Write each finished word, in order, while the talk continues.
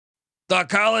The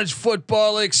college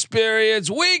football experience,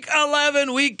 week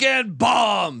 11 weekend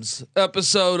bombs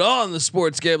episode on the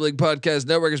Sports Gambling Podcast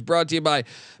Network is brought to you by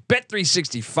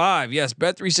Bet365. Yes,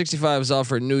 Bet365 is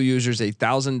offering new users a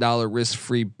 $1,000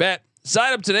 risk-free bet.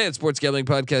 Sign up today at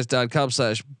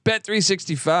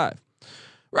sportsgamblingpodcast.com/bet365.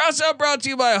 We're also brought to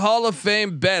you by Hall of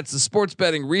Fame Bets, the sports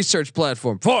betting research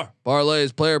platform for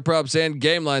parlays, player props, and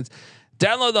game lines.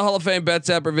 Download the Hall of Fame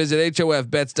Bets app or visit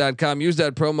hofbets.com. Use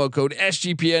that promo code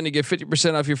SGPN to get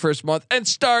 50% off your first month and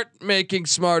start making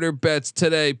smarter bets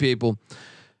today, people.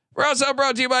 We're also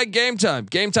brought to you by Game Time.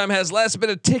 Game Time has last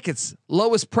minute tickets,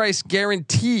 lowest price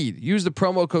guaranteed. Use the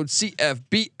promo code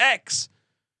CFBX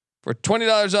for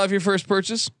 $20 off your first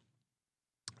purchase.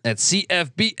 That's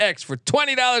CFBX for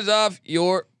 $20 off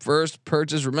your first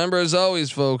purchase. Remember, as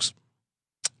always, folks,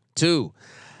 to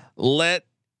let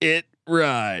it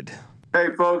ride. Hey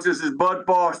folks, this is Bud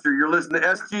Foster. You're listening to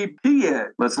SGPN.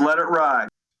 Let's let it ride.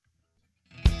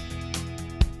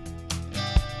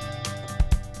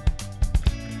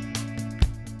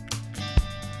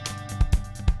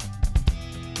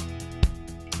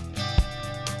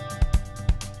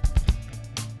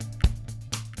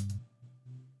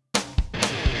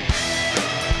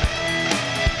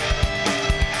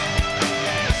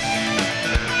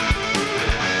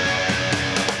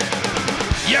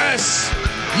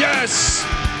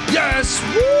 Yes.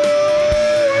 Woo!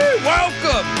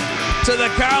 Welcome to the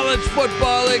college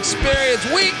football experience.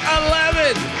 Week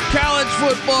 11, college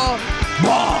football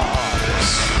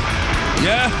bombs.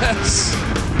 Yes.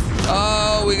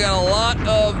 Oh, we got a lot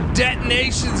of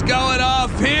detonations going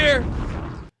off here.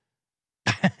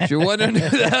 If you're wondering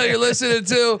who the hell you're listening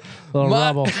to,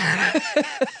 rubble.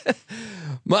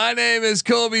 My name is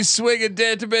Colby Swinging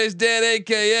Database Dan,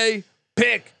 aka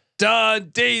Pick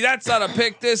Dundee. That's not a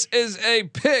pick. This is a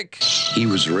pick. He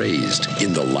was raised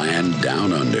in the land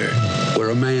down under, where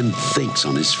a man thinks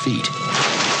on his feet,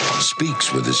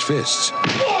 speaks with his fists,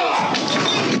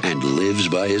 and lives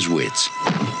by his wits.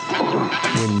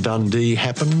 When Dundee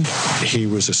happened, he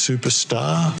was a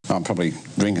superstar. I'm probably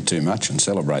drinking too much and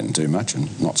celebrating too much and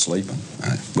not sleeping.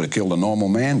 Would have killed a normal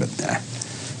man, but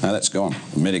no, that's gone.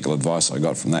 The medical advice I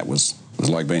got from that was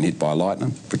like being hit by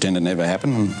lightning. Pretend it never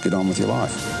happened and get on with your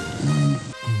life.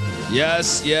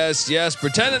 Yes.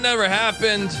 Pretend it never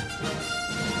happened.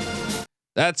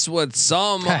 That's what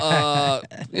some,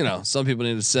 some people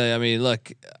need to say. I mean,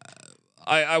 look,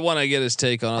 I want to get his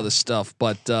take on other stuff,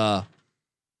 but I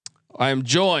am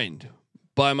joined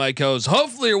by my co-host.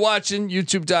 Hopefully you're watching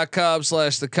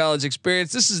youtube.com/the college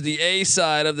experience. This is the A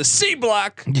side of the C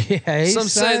block. Yeah, some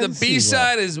say the B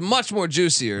side is much more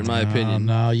juicier in my opinion.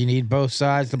 No, you need both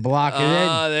sides to block it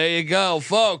in. There you go,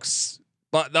 folks.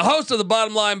 But the host of the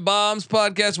Bottom Line Bombs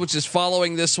podcast, which is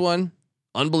following this one,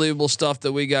 unbelievable stuff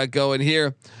that we got going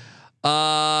here.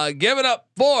 Give it up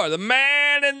for the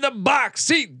man in the box,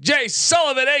 CJ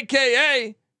Sullivan,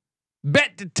 aka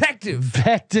Bet Detective.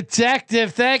 Bet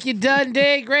Detective. Thank you,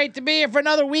 Dundee. Great to be here for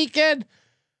another weekend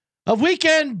of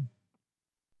weekend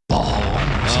bombs.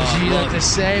 As you like to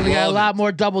say, we got a lot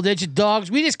more double-digit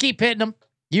dogs. We just keep hitting them.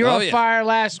 You're on fire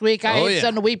last week. I hit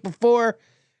some the week before.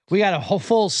 We got a whole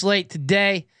full slate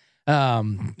today.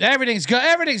 Everything's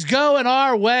going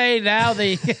our way now.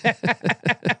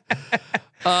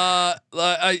 I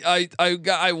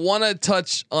want to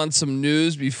touch on some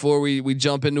news before we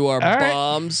jump into our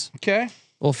bombs. Okay.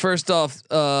 Well, first off,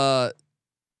 you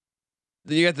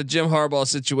got the Jim Harbaugh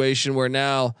situation where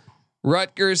now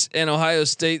Rutgers and Ohio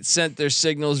State sent their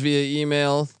signals via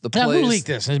email. Now, who leaked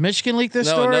this? Has Michigan leaked this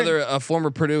story? No, another former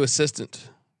Purdue assistant.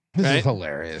 This is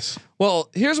hilarious. Well,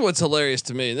 here's what's hilarious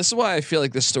to me, and this is why I feel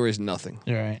like this story is nothing.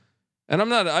 All right. And I'm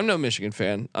no Michigan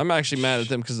fan. I'm actually mad at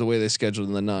them because of the way they scheduled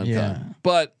in the non-con. Yeah.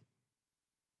 But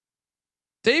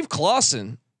Dave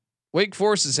Clawson, Wake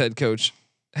Forest's head coach,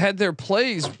 had their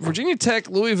plays, Virginia Tech,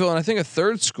 Louisville, and I think a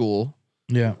third school.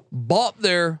 Yeah. Bought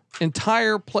their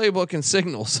entire playbook and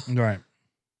signals. Right.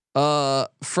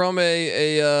 From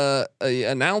a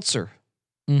announcer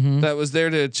that was there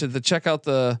to check out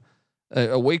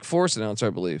a Wake Forest announcer, I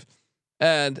believe.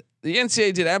 And the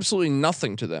NCAA did absolutely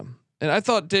nothing to them. And I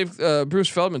thought Bruce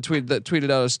Feldman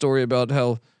tweeted out a story about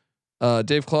how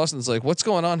Dave Clawson's like, what's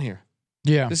going on here?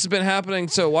 Yeah, this has been happening.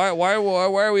 So why are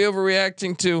we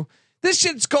overreacting to this?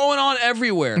 Shit's going on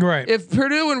everywhere. Right. If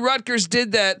Purdue and Rutgers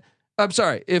did that,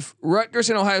 if Rutgers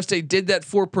and Ohio State did that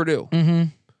for Purdue,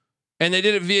 and they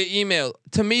did it via email,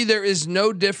 to me there is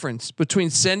no difference between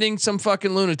sending some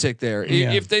fucking lunatic there,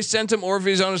 if they sent him, or if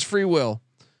he's on his free will,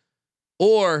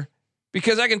 or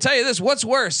because I can tell you this: what's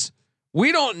worse?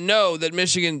 We don't know that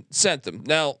Michigan sent them.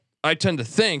 Now, I tend to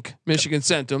think Michigan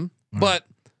sent them, but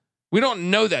we don't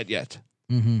know that yet.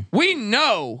 We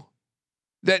know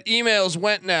that emails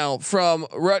went now from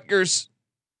Rutgers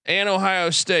and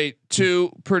Ohio State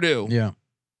to Purdue. Yeah.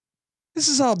 This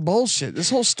is all bullshit. This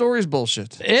whole story is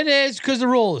bullshit. It is because the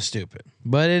rule is stupid,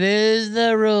 but it is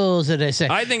the rules that they say.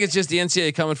 I think it's just the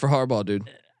NCAA coming for Harbaugh, dude.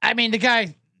 I mean, the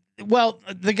guy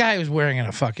was wearing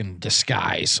a fucking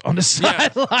disguise on the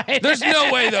sideline. There's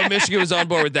no way though Michigan was on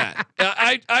board with that.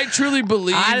 I truly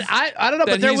believe. I don't know,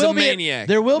 that but there he's will a maniac.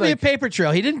 be there will be a paper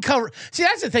trail. He didn't cover. See,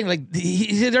 that's the thing. Like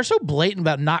they're so blatant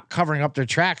about not covering up their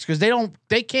tracks because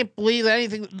they can't believe that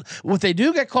anything. If they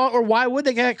do get caught, or why would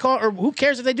they get caught, or who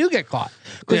cares if they do get caught?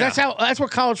 Because that's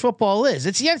what college football is.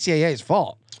 It's the NCAA's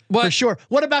fault. For sure.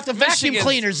 What about the vacuum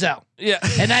cleaners though? Yeah,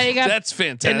 and now you got that's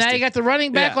fantastic. And now you got the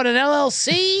running back on an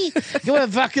LLC. Go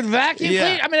with fucking vacuum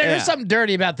cleaner. I mean, there's something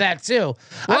dirty about that too.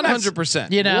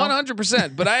 100%. You know,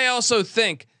 100%. But I also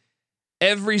think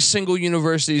every single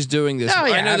university is doing this. Oh,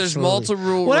 yeah, I know there's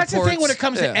multiple. Well, that's reports. the thing when it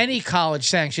comes to any college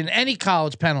sanction, any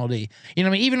college penalty. You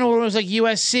know, what I mean, even when it was like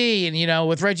USC and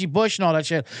with Reggie Bush and all that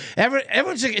shit.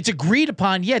 Everyone's it's agreed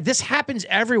upon. Yeah, this happens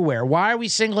everywhere. Why are we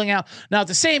singling out now? At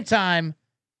the same time.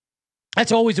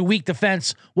 That's always a weak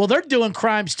defense. Well, they're doing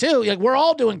crimes too. Like we're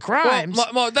all doing crimes.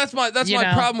 Well, that's my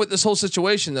problem with this whole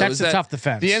situation though. That's a tough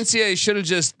defense. The NCAA should have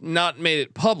just not made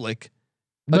it public,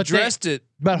 addressed it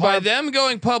by them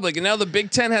going public, and now the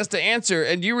Big Ten has to answer.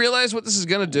 And you realize what this is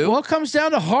going to do? Well, it comes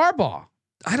down to Harbaugh.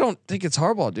 I don't think it's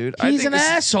Harbaugh, dude. He's an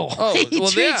asshole. Oh,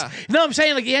 yeah. No, I'm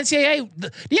saying like the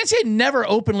NCAA never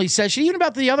openly says shit, even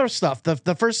about the other stuff.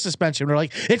 The first suspension, they're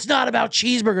like, it's not about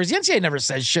cheeseburgers. The NCAA never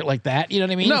says shit like that. You know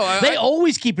what I mean? No, they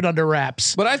always keep it under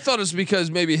wraps. But I thought it was because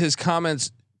maybe his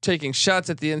comments taking shots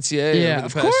at the NCAA. Yeah, over the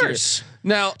of past course. Year.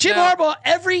 Now, Jim Harbaugh,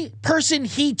 every person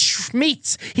he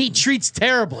meets, he treats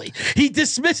terribly. He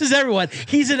dismisses everyone.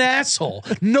 He's an asshole.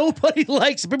 Nobody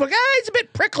likes him. People are like, he's a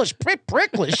bit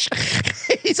pricklish.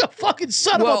 He's a fucking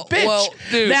son of a bitch. Well,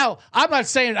 dude. Now, I'm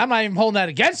not even holding that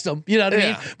against him. You know what I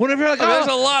mean? Whenever you're like, there's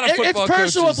a lot of football it's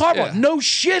personal with coaches. Harbaugh. No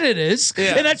shit it is.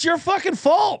 Yeah. And that's your fucking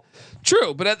fault.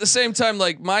 True, but at the same time,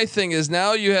 like my thing is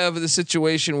now you have the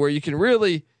situation where you can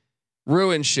really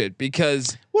ruin shit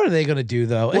because what are they going to do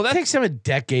though? It takes them a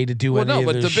decade to do any of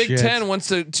but this the Big shit. Ten wants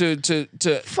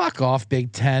to fuck off,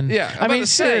 Big Ten. Yeah, I mean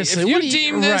seriously, if you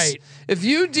deem this, if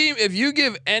you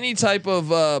give any type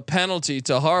of penalty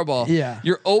to Harbaugh,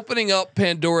 you're opening up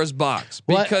Pandora's box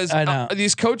because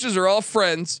these coaches are all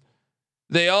friends.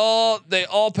 They all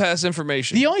pass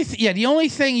information. The only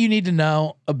thing you need to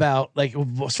know about like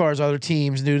as far as other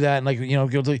teams do that and like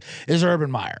is Urban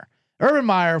Meyer. Urban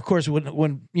Meyer, of course,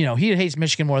 when he hates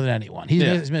Michigan more than anyone.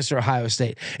 He's Mr. Ohio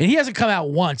State, and he hasn't come out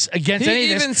once against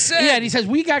any of this. And he says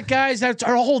we got guys that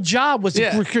our whole job was to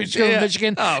recruit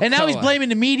Michigan, and now he's blaming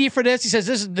the media for this. He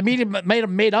says the media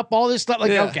made up all this stuff.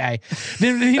 Like okay,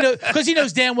 because he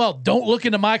knows damn well. Don't look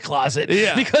into my closet.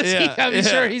 Because I'm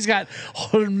sure he's got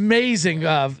amazing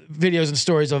videos and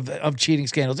stories of cheating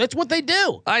scandals. That's what they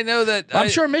do. I know that. I'm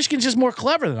sure Michigan's just more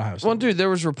clever than Ohio State. Well, dude, there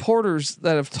was reporters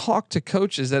that have talked to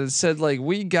coaches that have said. Like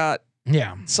we got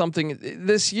something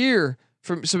this year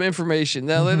from some information.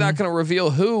 Now they're not going to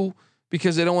reveal who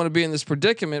because they don't want to be in this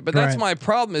predicament. But that's my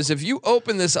problem is if you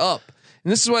open this up,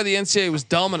 and this is why the NCAA was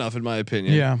dumb enough, in my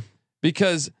opinion. Yeah,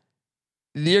 because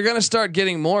you're going to start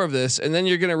getting more of this, and then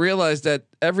you're going to realize that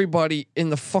everybody in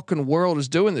the fucking world is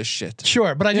doing this shit.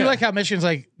 Sure, but I do like how Michigan's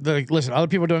like, listen, other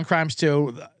people are doing crimes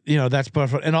too. That's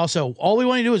perfect. And also, all we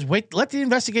want to do is wait, let the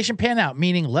investigation pan out.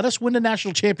 Meaning, let us win the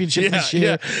national championship this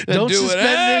year. Don't do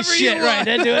suspend this shit, right?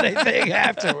 Then do anything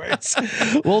afterwards.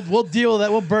 We'll deal with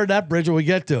that. We'll burn that bridge when we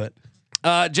get to it.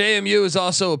 JMU is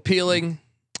also appealing.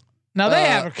 Now they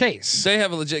have a case. They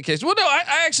have a legit case. Well, no,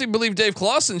 I actually believe Dave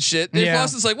Clawson's shit. Dave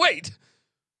Clawson's like, wait.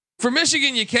 For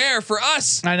Michigan, you care. For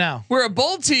us, I know we're a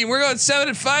bowl team. We're going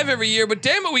 7-5 every year, but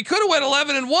damn it, we could have went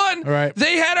 11-1. Right?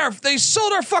 They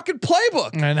sold our fucking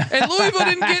playbook. I know. And Louisville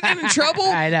didn't get in trouble.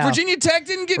 I know. Virginia Tech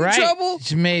didn't get in trouble.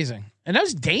 It's amazing, and that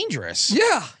was dangerous.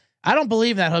 Yeah. I don't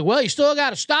believe that. Like, well, you still got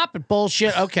to stop it.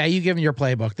 Bullshit. Okay, you give them your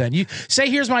playbook then. You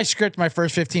say, here's my script, my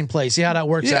first 15 plays. See how that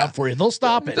works out for you. They'll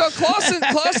stop it. No,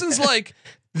 Clawson's like,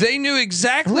 they knew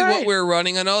exactly what we were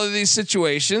running on all of these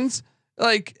situations.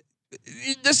 Like,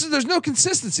 there's no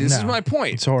consistency. This is my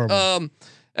point. It's horrible.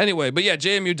 Anyway, but yeah,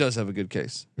 JMU does have a good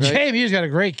case. Right? JMU's got a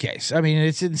great case. I mean,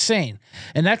 it's insane.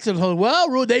 And that's the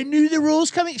whole, they knew the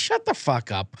rules coming. Shut the fuck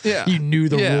up. Yeah. You knew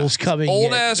the rules coming.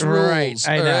 Old ass rules. Right.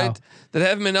 I know. Right, that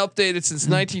haven't been updated since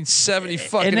 1970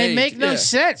 fucking And they make no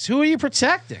sense. Who are you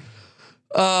protecting?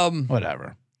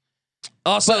 Whatever.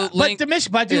 Also, but the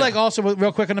Michigan, but I do like also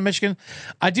real quick on the Michigan.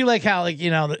 I do like how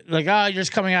you're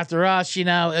just coming after us.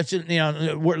 It's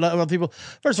other people.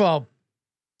 First of all,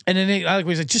 And then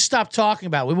we said, just stop talking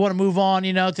about it. We want to move on,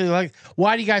 to like,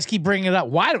 why do you guys keep bringing it up?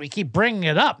 Why do we keep bringing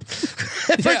it up?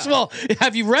 First of all,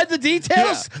 have you read the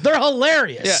details? Yeah. They're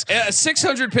hilarious. Yeah, a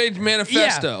 600-page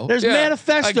manifesto. Yeah, there's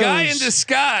manifestos. A guy in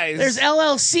disguise. There's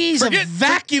LLCs of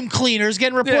vacuum cleaners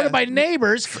getting reported by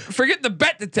neighbors. Forget the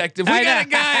bet detective. We got a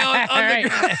guy on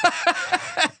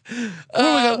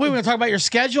the we're going to talk about your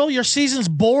schedule. Your season's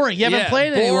boring. You haven't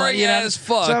played anyone. Boring as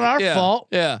fuck. It's not our fault.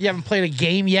 Yeah. You haven't played a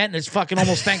game yet, and it's fucking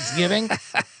almost Thanksgiving.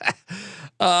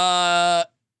 Lane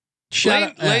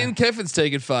Kiffin's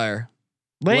taking fire.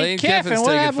 Lane Kiffin,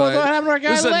 what happened to our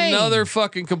guy This is Lane? another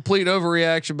fucking complete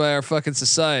overreaction by our fucking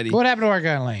society. What happened to our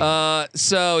guy Lane?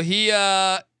 So he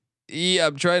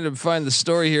I'm trying to find the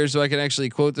story here so I can actually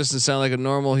quote this and sound like a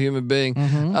normal human being.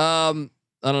 Mm-hmm.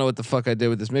 I don't know what the fuck I did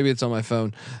with this. Maybe it's on my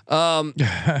phone.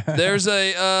 There's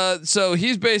so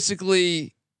he's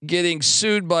basically getting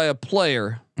sued by a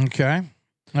player. Okay.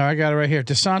 All right, I got it right here.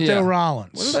 DeSanto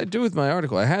Rollins. What did I do with my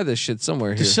article? I had this shit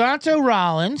somewhere here. DeSanto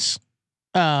Rollins.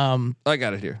 I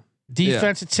got it here.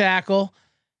 Defensive tackle.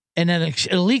 And then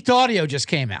a leaked audio just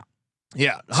came out.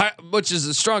 Yeah. Which is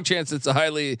a strong chance it's a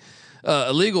highly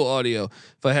illegal audio,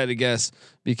 if I had to guess,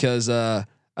 because I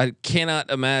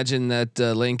cannot imagine that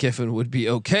Lane Kiffin would be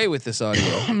okay with this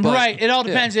audio. Right. It all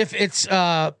depends if it's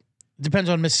depends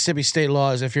on Mississippi state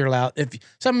laws if you're allowed. If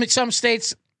some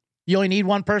states you only need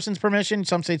one person's permission,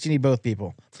 some states you need both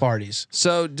parties.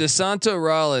 So DeSanto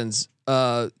Rollins,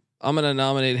 I'm going to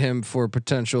nominate him for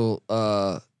potential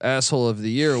asshole of the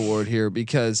year award here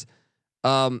because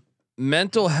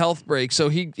mental health break. So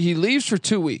he leaves for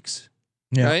 2 weeks.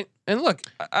 Yeah. Right. And look,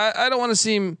 I don't want to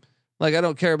seem like I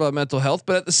don't care about mental health,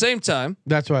 but at the same time,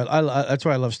 that's why I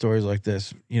love stories like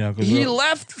this. Cause he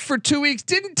left for 2 weeks,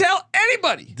 didn't tell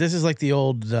anybody. This is like the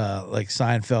old like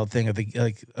Seinfeld thing of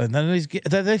and then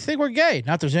they think we're gay.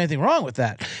 Not there's anything wrong with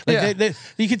that. Like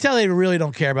you can tell they really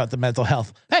don't care about the mental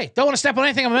health. Hey, don't want to step on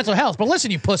anything on mental health, but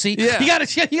listen, you pussy, you gotta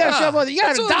show up. You gotta have a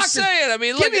doctor. Saying. I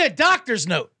mean, give me a doctor's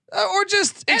note. Or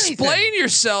just explain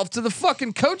yourself to the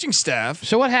fucking coaching staff.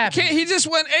 So what happened? He just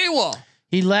went AWOL.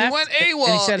 He left. He went AWOL.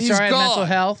 And he said, sorry, I had mental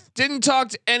health. Didn't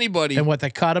talk to anybody. And what, they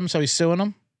cut him, so he's suing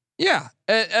him? Yeah.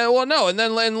 Well, no. And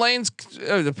then Lane's,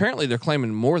 apparently they're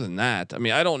claiming more than that. I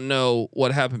mean, I don't know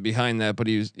what happened behind that, but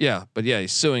he's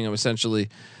suing him essentially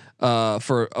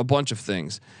for a bunch of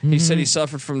things. Mm-hmm. He said he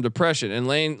suffered from depression. And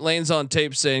Lane's on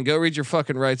tape saying, go read your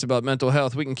fucking rights about mental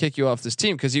health. We can kick you off this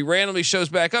team because he randomly shows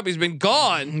back up. He's been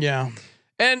gone. Yeah.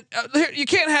 And you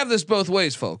can't have this both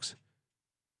ways, folks.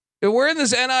 If we're in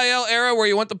this NIL era where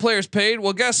you want the players paid,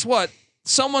 well, guess what?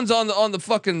 Someone's on the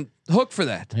fucking hook for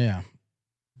that. Yeah.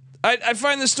 I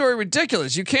find this story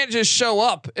ridiculous. You can't just show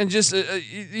up and just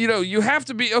you have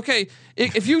to be okay.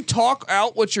 If you talk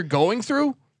out what you're going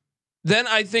through, then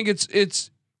I think it'd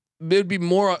be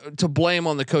more to blame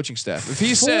on the coaching staff. If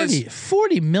he says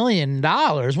 $40 million,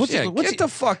 get the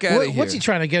fuck out of here. What's he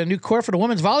trying to get a new court for the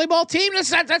women's volleyball team?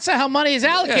 That's not how money is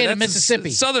allocated in Mississippi.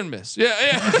 Southern Miss.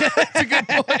 Yeah. That's a good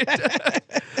point.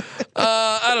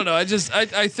 I don't know.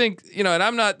 I think, and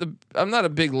I'm not a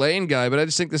big Lane guy, but I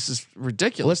just think this is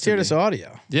ridiculous. Let's hear this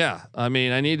audio. Yeah. I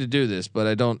mean, I need to do this, but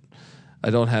I don't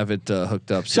have it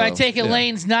hooked up. So I take it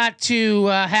Lane's not too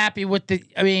happy with the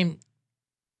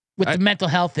mental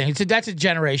health thing. That's a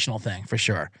generational thing for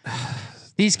sure.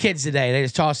 These kids today, they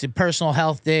just toss in personal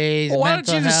health days. Well, why don't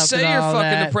you just say you're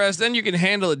fucking depressed? Then you can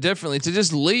handle it differently. To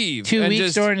just leave 2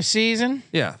 weeks during the season.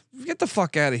 Yeah, get the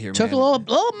fuck out of here. Took man. a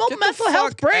little mental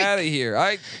health break. Get out of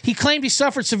here. He claimed he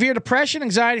suffered severe depression,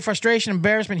 anxiety, frustration,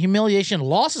 embarrassment, humiliation,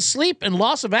 loss of sleep, and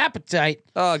loss of appetite.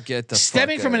 Oh, get the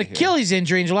stemming fuck from an out of Achilles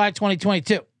injury in July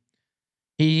 2022.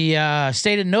 He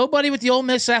stated nobody with the Ole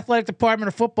Miss athletic department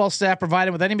or football staff provided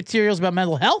him with any materials about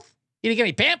mental health. He didn't get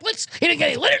any pamphlets. He didn't get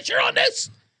any literature on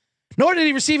this. Nor did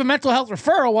he receive a mental health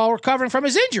referral while recovering from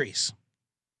his injuries.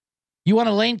 You want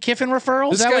a Lane Kiffin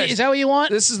referral? Is that what you want?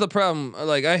 This is the problem.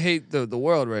 Like, I hate the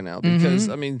world right now because,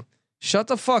 I mean, shut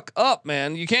the fuck up,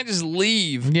 man. You can't just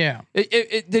leave. Yeah.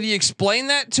 Did he explain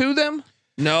that to them?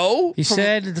 No. He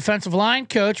said the defensive line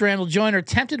coach, Randall Joyner,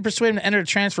 attempted to persuade him to enter the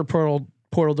transfer portal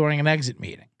during an exit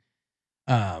meeting.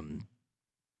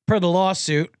 Per the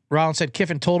lawsuit, Rollins said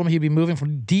Kiffin told him he'd be moving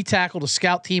from D tackle to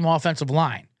scout team offensive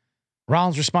line.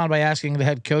 Rollins responded by asking the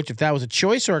head coach if that was a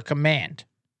choice or a command.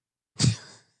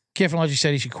 Kiffin allegedly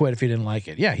said he should quit if he didn't like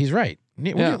it. Yeah, he's right.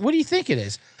 Yeah. What do you think it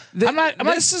is?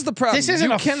 This is the problem. This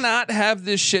isn't you cannot have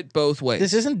this shit both ways.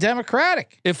 This isn't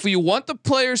democratic. If you want the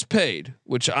players paid,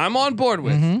 which I'm on board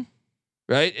with,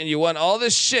 right? And you want all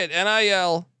this shit,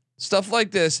 NIL, stuff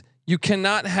like this, you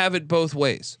cannot have it both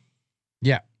ways.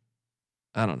 Yeah.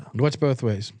 I don't know. What's both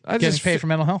ways? I Getting just paid for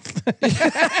mental health?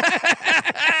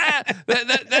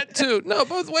 that too. No,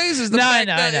 both ways is the No, I fact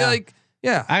know, that I know. like,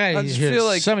 yeah, I just gotta feel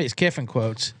like. some of these Kiffin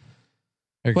quotes.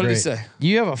 What did he say?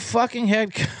 You have a fucking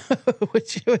head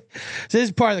coach. So this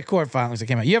is part of the court filings that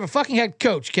came out. You have a fucking head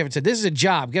coach. Kiffin said, "This is a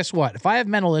job. Guess what? If I have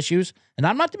mental issues, and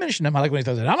I'm not diminishing them, I like when he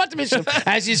throws it. I'm not diminishing them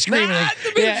as he's screaming. Not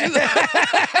Yeah. diminishing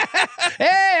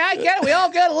Hey, I get it. We all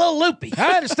get a little loopy.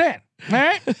 I understand. All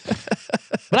right,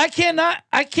 but I can't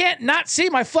not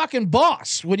see my fucking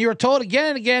boss when you are told again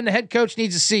and again the head coach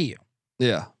needs to see you,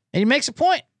 Yeah, and he makes a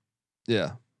point.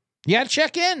 yeah. You got to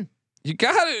check in. You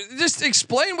gotta just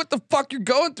explain what the fuck you're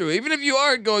going through, even if you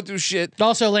are going through shit.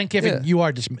 Also, Lane Kiffin, Yeah. you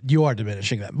are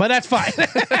diminishing them, but that's fine.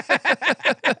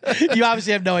 You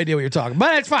obviously have no idea what you're talking,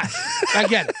 but that's fine. I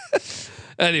get it.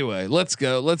 Anyway, let's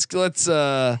go. Let's start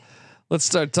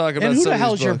talking about. And who some the of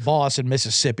hell's these your books. boss in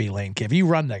Mississippi, Lane Kiffin? You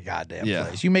run that goddamn Yeah.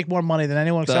 place. You make more money than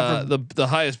anyone except for The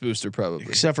highest booster probably.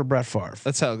 Brett Favre.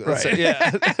 That's how. That's Right.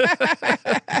 Yeah.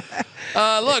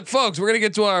 Look, folks, we're gonna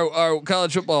get to our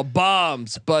college football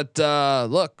bombs, but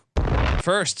look,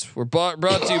 first we're brought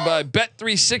to you by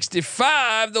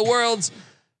Bet365, the world's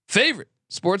favorite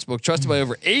sportsbook, trusted by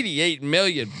over 88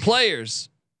 million players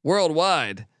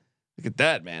worldwide. Look at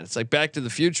that, man! It's like Back to the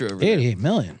Future over there. 88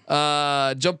 million.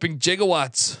 Jumping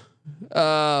gigawatts.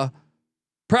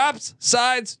 Props,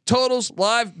 sides, totals,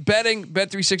 live betting.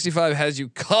 Bet365 has you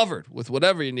covered with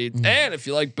whatever you need. And if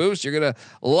you like boost, you're gonna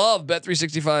love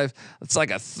Bet365. It's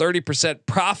like a 30%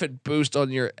 profit boost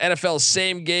on your NFL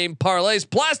same game parlays.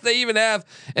 Plus, they even have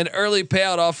an early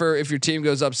payout offer if your team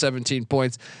goes up 17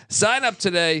 points. Sign up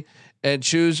today and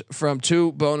choose from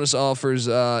two bonus offers,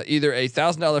 either a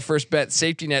 $1,000 first bet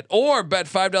safety net or bet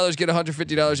 $5, get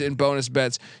 $150 in bonus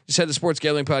bets. Just head to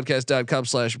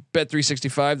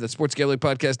sportsgamblingpodcast.com/bet365. That's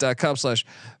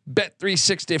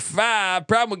sportsgamblingpodcast.com/bet365.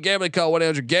 Problem with gambling, call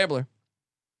 1-800-GAMBLER.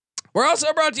 We're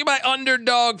also brought to you by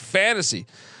Underdog Fantasy.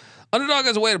 Underdog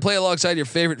has a way to play alongside your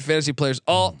favorite fantasy players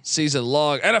all season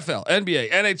long. NFL,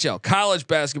 NBA, NHL, college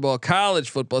basketball,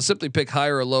 college football. Simply pick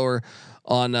higher or lower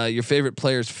on your favorite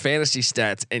players' fantasy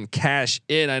stats and cash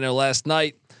in. I know last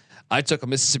night I took a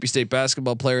Mississippi State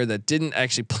basketball player that didn't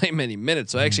actually play many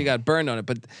minutes, so I actually got burned on it.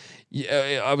 But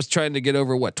I was trying to get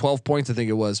over 12 points, I think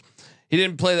it was. He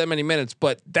didn't play that many minutes,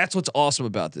 but that's what's awesome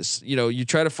about this. You know, you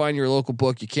try to find your local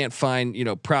book, you can't find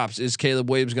props. Is Caleb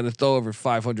Williams going to throw over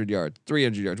 500 yards,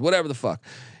 300 yards, whatever the fuck?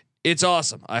 It's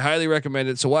awesome. I highly recommend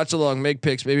it. So watch along, make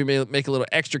picks, maybe make a little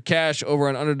extra cash over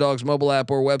on Underdog's mobile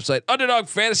app or website,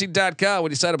 UnderdogFantasy.com.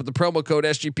 When you sign up with the promo code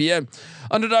SGPN,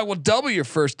 Underdog will double your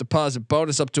first deposit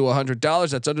bonus up to $100.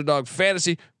 That's Underdog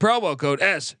Fantasy, promo code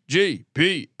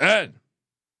SGPN.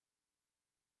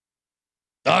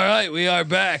 All right, we are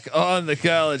back on the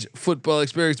College Football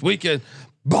Experience Weekend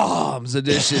Bombs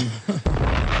Edition.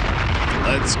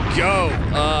 Let's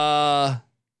go.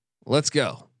 Let's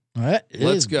go.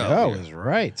 Let's go. Is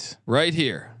right. Right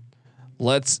here.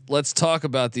 Let's talk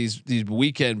about these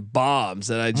weekend bombs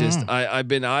that I just I've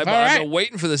been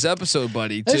waiting for this episode,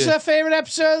 buddy. This is our favorite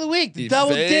episode of the week. The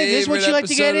double digits. This is what you like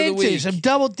to get into. Some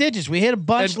double digits. We hit a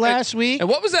bunch last week. And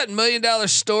what was that $1 million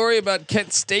story about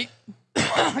Kent State?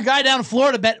 A guy down in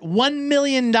Florida bet $1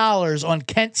 million on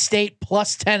Kent State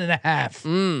plus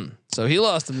 10.5. So he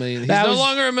lost $1 million. He's no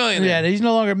longer a millionaire. Yeah, he's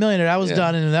no longer a millionaire. That was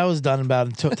done in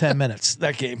about 10 minutes.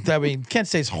 That game. I mean, Kent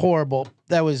State's horrible.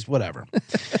 That was whatever.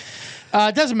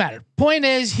 It doesn't matter. Point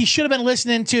is, he should have been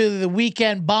listening to the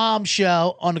Weekend Bomb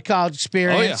show on the College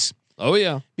Experience. Oh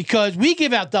yeah. Because we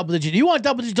give out double digit. You want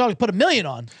double digit dogs? Put $1 million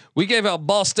on. We gave out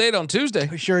Ball State on Tuesday.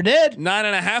 We sure did.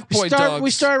 9.5 point dogs. We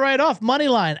start right off. Money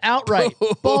line outright.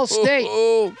 Ball State.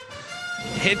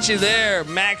 Hit you there.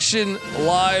 Maction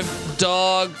live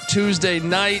dog Tuesday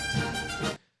night.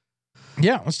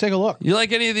 Yeah, let's take a look. You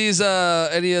like any of these?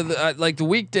 Like the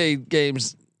weekday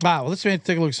games? Wow, let's take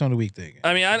a look at some of the weekday games.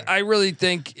 I mean, I really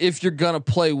think if you're gonna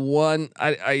play one,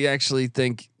 I actually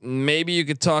think maybe you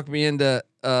could talk me into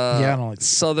I don't like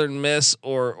Southern Miss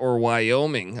or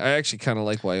Wyoming. I actually kind of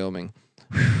like Wyoming,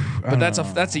 but that's a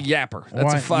yapper.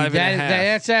 That's a 5.5.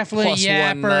 That's definitely plus a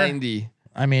yapper. 190.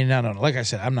 I mean, no. Like I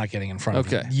said, I'm not getting in front of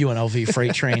UNLV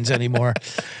freight trains anymore.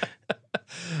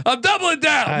 I'm doubling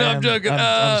down. No, I'm joking.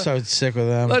 I'm so sick with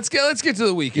them. Let's get to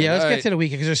the weekend. Yeah, let's get to the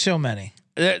weekend because there's so many.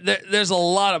 There's a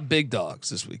lot of big dogs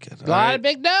this weekend. A lot of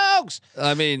big dogs.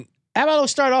 I mean, how about we'll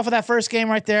start off with that first game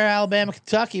right there, Alabama,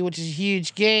 Kentucky, which is a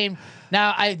huge game.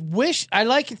 Now, I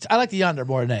like it. I like the under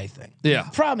more than anything. Yeah.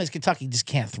 The problem is Kentucky just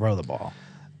can't throw the ball,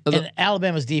 and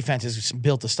Alabama's defense is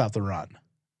built to stop the run.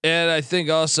 And I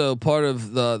think also part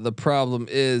of the problem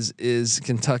is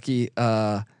Kentucky.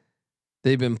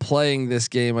 They've been playing this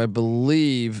game, I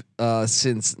believe,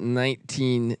 since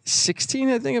 1916.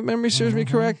 I think if memory serves me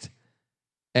correct.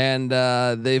 and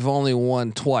they've only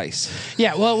won twice.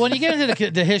 Yeah, well, when you get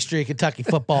into the history of Kentucky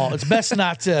football, it's best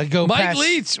not to go Mike past.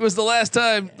 Leach was the last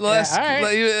time. all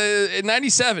right. In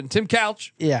 '97. Tim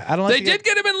Couch. Yeah, I don't. Like They did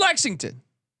get him in Lexington.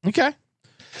 Okay.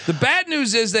 The bad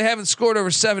news is they haven't scored over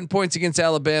 7 points against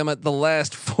Alabama the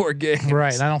last 4 games.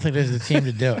 Right, and I don't think there's a team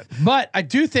to do it. But I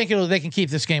do think they can keep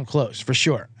this game close for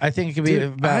sure. I think it could be.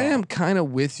 Dude, I am kind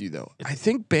of with you though. I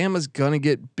think Bama's gonna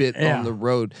get bit on the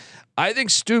road. I think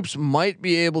Stoops might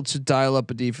be able to dial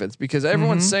up a defense because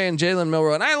everyone's saying Jalen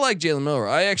Milroe, and I like Jalen Milroe.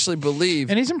 I actually believe,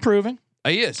 and he's improving.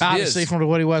 He is Obviously he is. from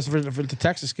what he was for the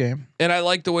Texas game. And I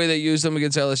like the way they used him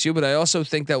against LSU, but I also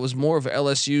think that was more of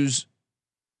LSU's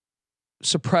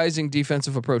surprising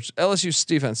defensive approach. LSU's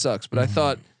defense sucks, but I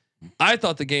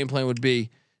thought the game plan would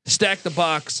be stack the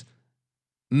box,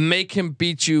 make him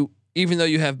beat you, even though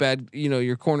you have bad,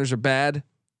 your corners are bad.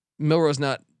 Milroe's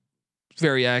not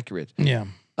very accurate. Yeah.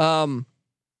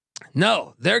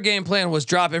 No, their game plan was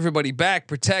drop everybody back,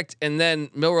 protect, and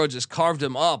then Milroe just carved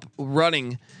him up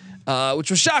running, which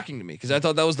was shocking to me because I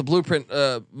thought that was the blueprint.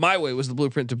 My way was the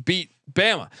blueprint to beat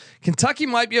Bama. Kentucky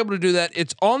might be able to do that.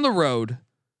 It's on the road.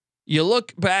 You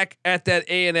look back at that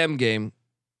A&M game.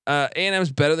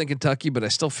 A&M's better than Kentucky, but I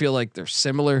still feel like they're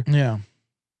similar. Yeah.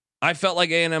 I felt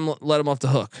like A&M let him off the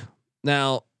hook.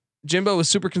 Now, Jimbo was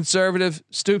super conservative.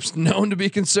 Stoops known to be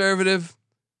conservative.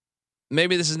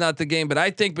 Maybe this is not the game, but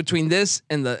I think between this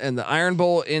and the Iron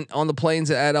Bowl on the plains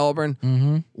at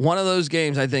Auburn, one of those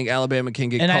games, I think Alabama can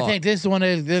get. And caught. I think this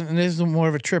is more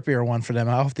of a trippier one for them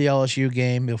off the LSU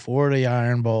game before the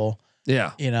Iron Bowl.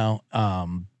 Yeah,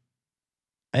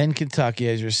 in Kentucky,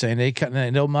 as you're saying,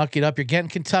 they'll muck it up. You're getting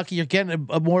Kentucky. You're getting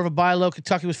a more of a buy low.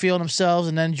 Kentucky was feeling themselves,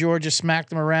 and then Georgia smacked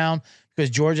them around because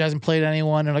Georgia hasn't played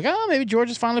anyone. They're like, oh, maybe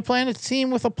Georgia's finally playing a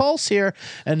team with a pulse here.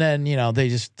 And then they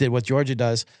just did what Georgia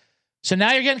does. So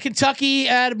now you're getting Kentucky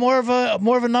at more of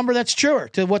a number that's truer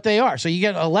to what they are. So you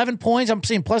get 11 points. I'm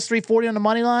seeing plus 340 on the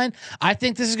money line. I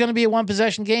think this is going to be a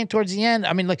 1-possession game towards the end.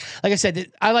 I mean, like I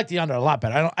said, I like the under a lot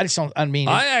better.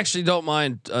 I actually don't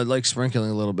mind like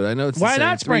sprinkling a little bit. I know it's why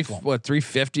not sprinkle?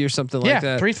 350 or something like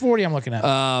that. 340. I'm looking at.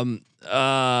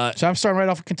 So I'm starting right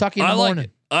off of Kentucky in the morning.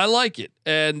 I like it.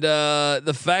 And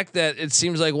the fact that it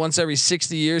seems like once every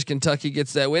 60 years Kentucky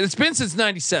gets that way. It's been since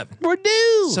 97. We're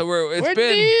due. So we're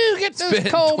due. Get those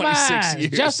coal 26 mines.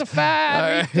 years.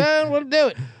 Justified. Right. We'll do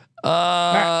it.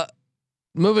 Right.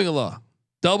 Moving along.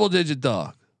 Double digit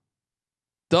dog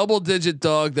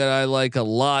that I like a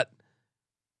lot.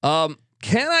 Can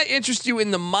I interest you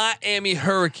in the Miami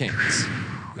Hurricanes?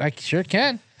 I sure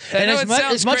can. And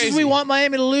as much as we want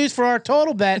Miami to lose for our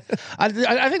total bet, I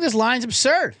think this line's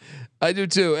absurd. I do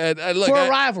too. And look, for a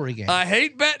rivalry game, I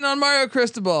hate betting on Mario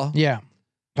Cristobal. Yeah,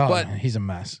 but man, he's a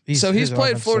mess. He's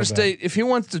played Florida State. If he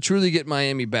wants to truly get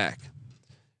Miami back,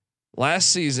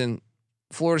 last season,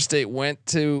 Florida State went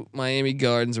to Miami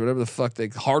Gardens or whatever the fuck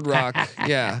Hard Rock,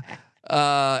 yeah,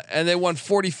 and they won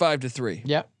 45-3.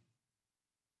 Yep.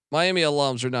 Miami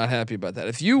alums are not happy about that.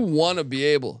 If you want to be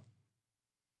able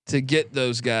to get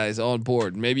those guys on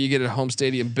board, maybe you get a home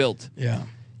stadium built. Yeah,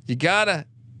 you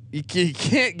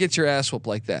can't get your ass whooped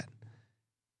like that.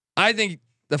 I think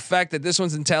the fact that this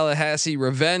one's in Tallahassee,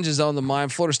 revenge is on the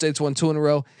mind. Florida State's won 2 in a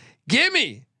row. Give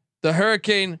me the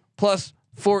Hurricane plus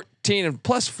 14 and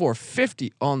plus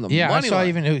 450 on the money line. I saw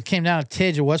even it came down to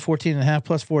Tidge. It was 14.5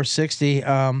 plus 460.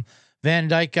 Van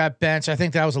Dyke got benched. I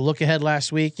think that was a look ahead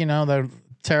last week. The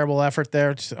terrible effort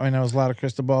there. I know it was a lot of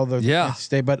Cristobal.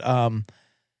 State, but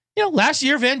last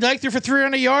year Van Dyke threw for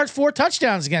 300 yards, 4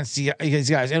 touchdowns against these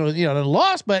guys, and they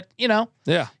lost. But they know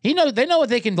what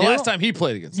they can do. The last time he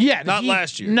played against, not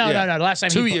last year. No. The last time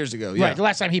 2 years ago, right? The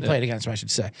last time he played against him, I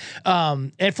should say.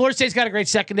 And Florida State's got a great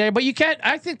secondary, but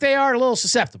I think they are a little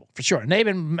susceptible for sure. And they've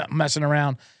been messing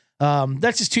around.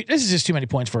 This is just too many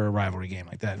points for a rivalry game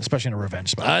like that, especially in a revenge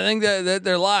spot. I think that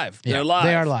they're live. They're live.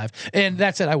 They are live, and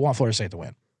that's it. I want Florida State to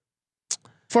win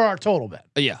for our total bet.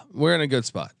 Yeah, we're in a good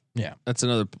spot. Yeah, that's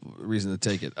another reason to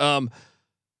take it.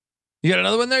 You got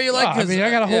another one there you like? I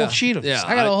got a whole sheet of this.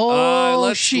 I got a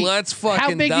whole sheet. Let's fucking How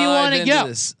big do you want to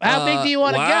go? How big do you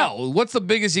want to go? What's the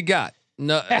biggest you got?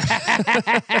 No,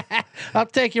 I'll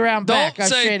take you around back. Don't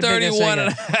say 31 and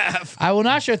a half. I will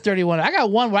not show 31. I got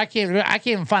one where I can't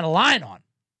even find a line on.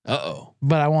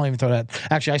 But I won't even throw that.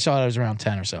 Actually, I saw it was around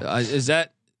 10 or so. Is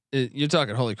that? You're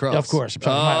talking Holy Cross. Of course. I'm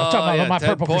talking about my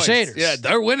Purple points. Crusaders. Yeah,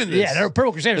 they're winning this. Yeah, they're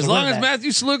Purple Crusaders. As long as Matthew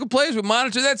Saluka plays, we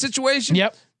monitor that situation.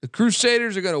 Yep. The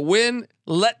Crusaders are going to win.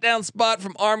 Letdown spot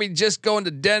from Army just going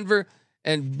to Denver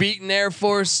and beating Air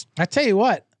Force. I tell you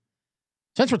what,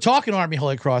 since we're talking Army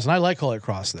Holy Cross, and I like Holy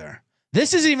Cross there,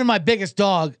 this isn't even my biggest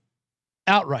dog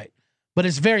outright. but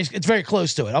it's very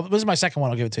close to it. This is my second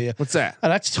one. I'll give it to you. What's that?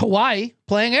 That's Hawaii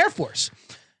playing Air Force.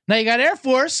 Now you got Air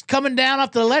Force coming down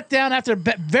after the letdown after a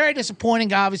very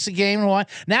disappointing, obviously, game in Hawaii.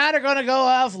 Now they're going to go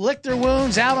off, lick their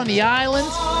wounds out on the island.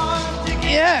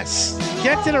 Yes,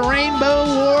 get to the Rainbow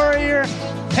Warrior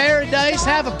Paradise,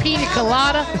 have a pina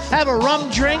colada, have a rum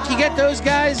drink. You get those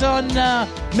guys on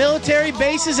military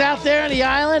bases out there on the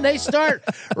island. They start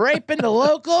raping the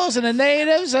locals and the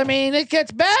natives. I mean, it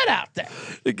gets bad out there.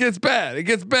 It gets bad. It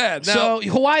gets bad. Now, So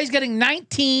Hawaii's getting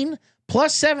 19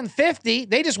 plus 750.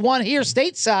 They just won here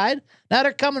stateside. Now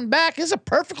they're coming back. It's a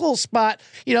perfect little spot,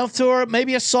 for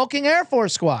maybe a sulking Air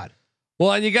Force squad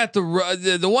well, and you got the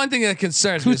one thing that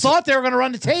concerns me. who thought they were going to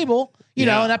run the table.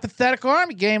 Yeah. In that pathetic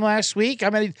Army game last week. I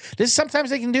mean,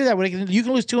 sometimes they can do that. You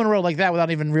can lose 2 in a row like that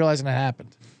without even realizing it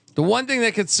happened. The one thing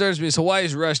that concerns me is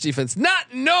Hawaii's rush defense,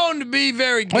 not known to be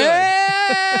very good.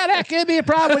 Yeah, that could be a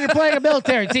problem when you're playing a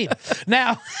military team.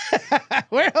 Now,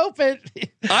 we're hoping.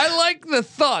 I like the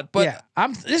thought, but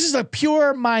This is a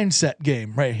pure mindset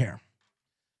game right here.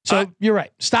 So you're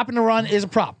right. Stopping the run is a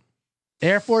problem.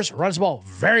 Air Force runs the ball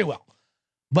very well,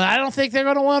 but I don't think they're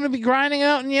going to want to be grinding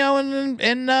out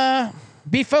and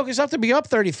be focused up to be up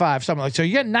 35, something like so.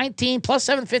 You get 19 plus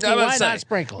 750. Why not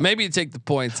sprinkle? Maybe you take the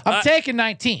points. I'm taking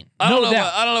 19. I don't know.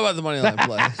 doubt. I don't know about the money line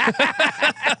play.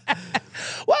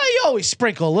 Well, you always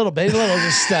sprinkle a little bit.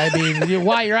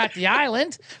 While you're at the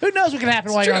island, who knows what can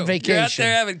happen while you're on vacation? You're out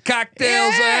there having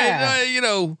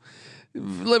cocktails,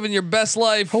 living your best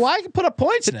life. Hawaii can put up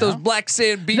points. Hit those black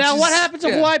sand beaches. Now, what happens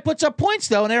if Hawaii puts up points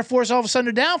though, and Air Force all of a sudden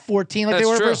are down 14 like That's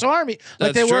they were true. versus Army,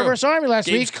 That's true. versus Army last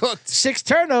Game's week? cooked. 6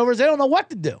 turnovers. They don't know what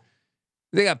to do.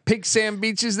 They got pink sand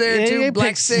beaches there Yeah, too. yeah, Black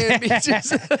pink sand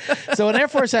beaches. So when Air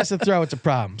Force has to throw, it's a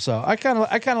problem. So I kind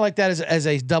of like that as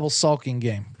a double sulking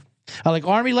game. I like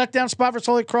Army letdown spot versus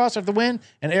Holy Cross after the win,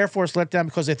 and Air Force letdown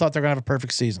because they thought they're gonna have a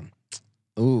perfect season.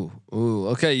 Ooh.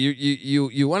 Okay,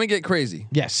 you want to get crazy?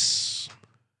 Yes.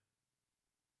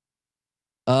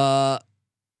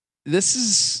 This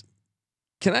is.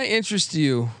 Can I interest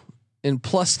you in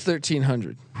plus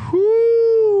 1300?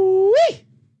 Whoo-wee.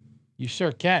 You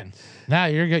sure can. Now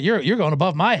you're going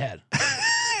above my head.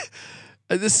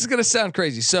 This is gonna sound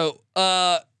crazy. So,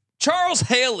 Charles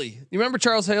Haley. You remember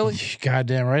Charles Haley?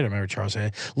 Goddamn right, I remember Charles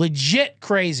Haley. Legit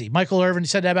crazy. Michael Irvin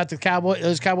said that about the Cowboys.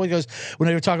 Those Cowboys goes when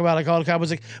they were talking about all the Cowboys.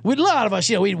 Like, with a lot of us,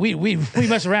 we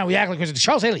mess around. We act like crazy.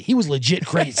 Charles Haley, he was legit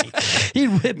crazy. He'd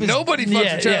whip his, Nobody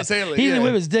fucks with Charles Haley. He'd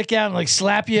whip his dick out and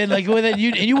slap you and with it.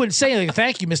 You wouldn't say anything.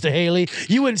 Thank you, Mr. Haley.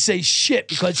 You wouldn't say shit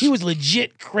because he was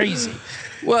legit crazy.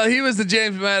 Well, he was the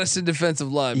James Madison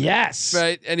defensive lineman. Yes.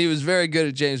 Right? And he was very good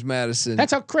at James Madison.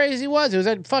 That's how crazy he was. It was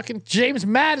that fucking James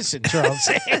Madison, Charles.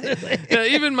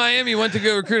 Even Miami went to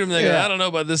go recruit him. They go, I don't know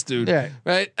about this dude. Yeah.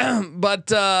 Right? But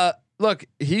look,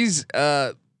 he's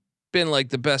been like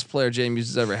the best player JMU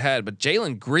has ever had. But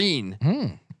Jalen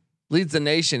Green leads the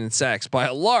nation in sacks by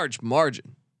a large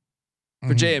margin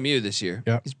for JMU this year.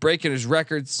 Yep. He's breaking his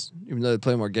records, even though they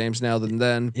play more games now than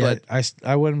then. Yeah, But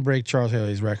I wouldn't break Charles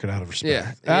Haley's record out of respect.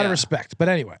 Yeah, Out yeah. of respect. But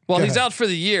anyway. well, go he's ahead. out for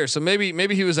the year, so maybe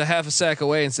he was a half a sack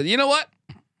away and said, "You know what?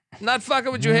 Not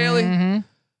fucking with you, Haley."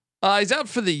 Mm-hmm. He's out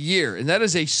for the year, and that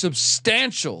is a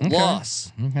substantial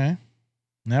loss. Okay.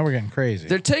 Now we're getting crazy.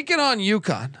 They're taking on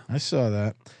UConn. I saw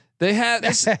that. They have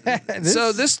this,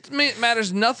 so this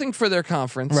matters nothing for their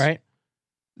conference, Right.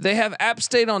 They have App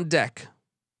State on deck.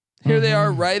 Here they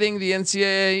are writing the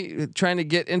NCAA, trying to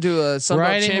get into a Sun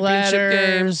Belt championship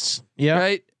game. Yeah.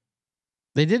 Right.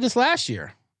 They did this last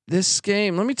year. This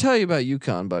game, let me tell you about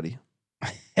UConn, buddy.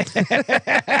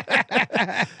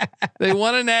 They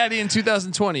won a natty in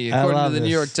 2020, according to the New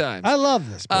York Times. I love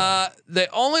this. They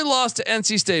only lost to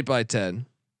NC State by 10.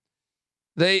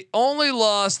 They only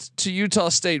lost to Utah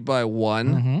State by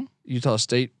 1. Utah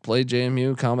State played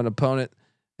JMU, common opponent.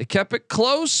 They kept it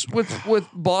close with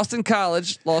Boston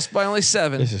College, lost by only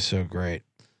 7. This is so great.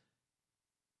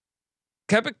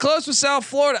 Kept it close with South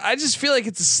Florida. I just feel like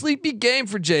it's a sleepy game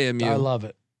for JMU. I love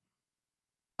it.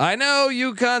 I know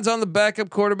UConn's on the backup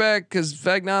quarterback because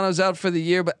Fagnano's out for the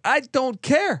year, but I don't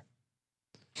care.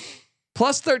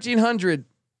 Plus 1300.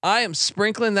 I am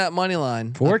sprinkling that money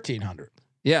line. 1,400.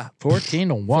 Yeah.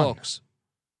 14-1. Folks,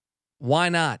 why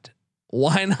not?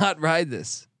 Why not ride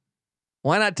this?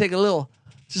 Why not take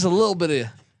just a little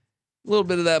bit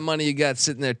of that money you got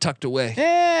sitting there tucked away?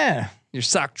 Yeah. Your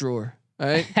sock drawer. All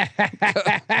right.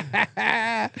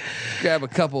 Grab a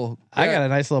couple. I got a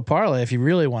nice little parlay if you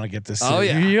really want to get this. Oh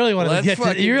yeah. You really want to Let's get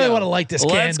fucking you really go. want to light this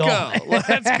Let's candle. go.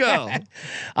 Let's go.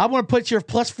 I'm going to put your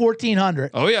plus 1,400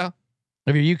 Oh yeah.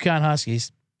 of your UConn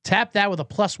Huskies. Tap that with a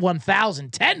plus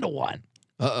 1,000, 10-1.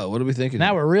 What are we thinking?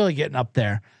 Now we're really getting up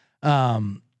there.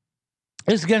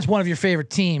 It's against one of your favorite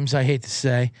teams. I hate to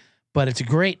say, but it's a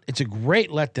great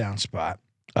letdown spot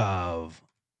of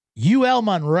UL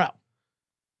Monroe.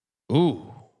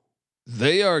 Ooh,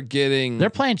 they're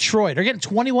playing Troy. They're getting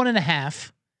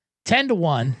 21.5,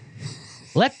 10-1.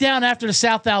 Let down after the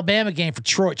South Alabama game for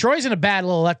Troy. Troy's in a bad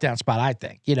little letdown spot, I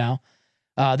think.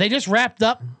 They just wrapped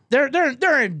up.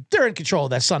 They're in control of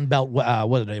that Sun Belt. What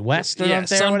are they? West? Yeah,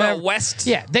 Sun Belt West.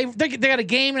 Yeah, they got a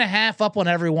game and a half up on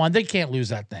everyone. They can't lose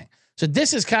that thing. So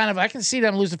this is kind of, I can see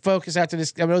them losing focus after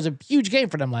this. I mean, it was a huge game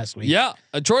for them last week. Yeah,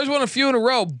 Troy's won a few in a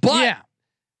row, but yeah.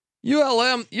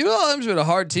 ULM's been a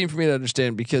hard team for me to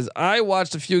understand because I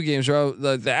watched a few games.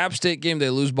 The App State game,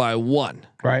 they lose by 1.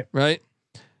 Right.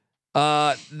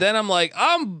 Then I'm like,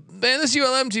 man, this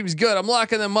ULM team's good. I'm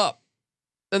locking them up.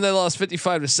 Then they lost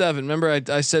 55-7. Remember,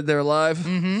 I said they're live.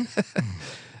 Mm-hmm.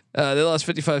 They lost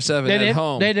 55-7 at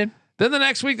home. They did. Then the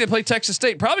next week they play Texas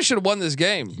State. Probably should have won this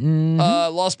game.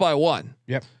 Mm-hmm. Lost by 1.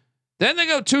 Yep. Then they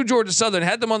go to Georgia Southern,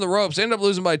 had them on the ropes, ended up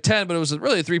losing by 10, but it was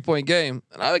really a 3-point game.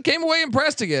 And I came away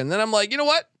impressed again. Then I'm like, you know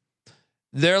what?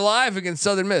 They're live against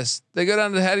Southern Miss. They go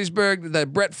down to Hattiesburg,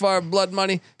 that Brett Favre blood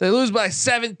money. They lose by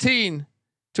 17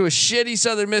 to a shitty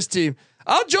Southern Miss team.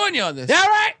 I'll join you on this. Yeah,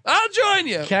 right. I'll join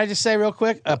you. Can I just say real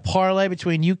quick, a parlay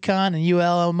between UConn and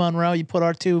UL Monroe. You put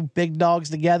our two big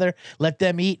dogs together, let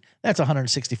them eat. That's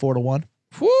 164-1.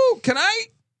 Whoo! Can I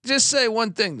just say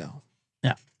one thing though?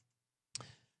 Yeah.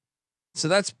 So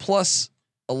that's plus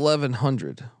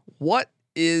 1,100. What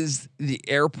is the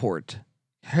airport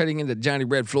heading into Johnny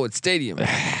Red Floyd Stadium?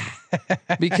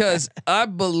 Because I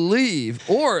believe,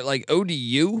 or like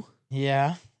ODU.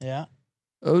 Yeah.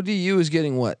 ODU is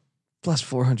getting what? Plus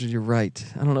 400. You're right.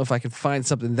 I don't know if I can find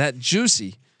something that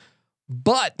juicy,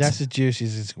 but That's the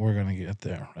juiciest we're going to get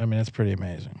there. I mean, that's pretty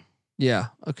amazing. yeah.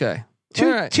 Okay. Two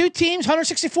All right. two teams,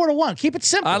 164-1. Keep it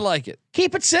simple. I like it.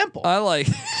 Keep it simple. I like.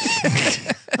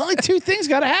 Only two things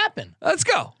got to happen. Let's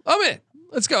go. I'm in.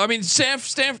 Let's go. I mean,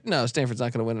 Stanford. No, Stanford's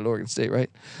not going to win at Oregon State,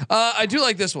 right? I do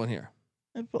like this one here.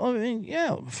 I mean,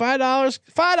 yeah,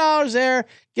 $5 there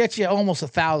gets you almost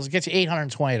 1,000. Gets you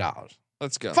 $820.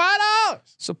 Let's go. $5.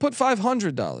 So put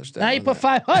 $500 down. Now you on put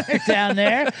that. 500 down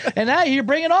there, and now you're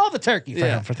bringing all the turkey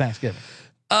for Thanksgiving.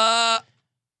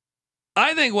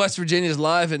 I think West Virginia's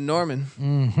live in Norman.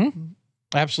 Mm-hmm.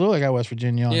 Absolutely, I got West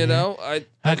Virginia on. You here. know, I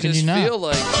can just you not? feel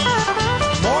like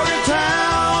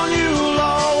Morgantown, you'll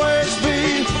always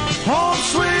be home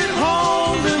sweet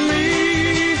home to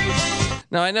me.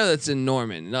 now I know that's in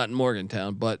Norman, not in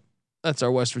Morgantown, but that's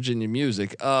our West Virginia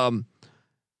music.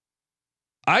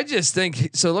 I just think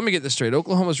so. Let me get this straight.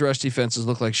 Oklahoma's rush defenses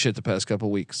look like shit the past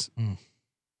couple weeks.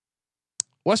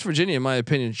 West Virginia, in my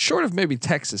opinion, short of maybe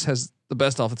Texas, has the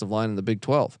best offensive line in the Big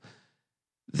 12.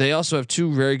 They also have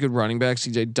two very good running backs,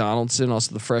 CJ Donaldson,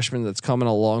 also the freshman that's coming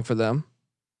along for them.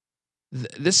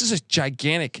 This is a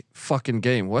gigantic fucking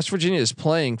game. West Virginia is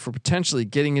playing for potentially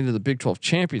getting into the Big 12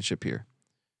 championship here.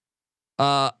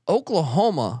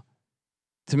 Oklahoma,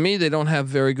 to me, they don't have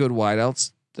very good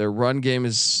wideouts. Their run game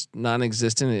is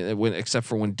non-existent except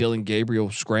for when Dylan Gabriel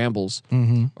scrambles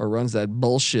or runs that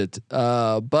bullshit.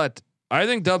 But I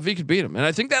think Dub V could beat him, and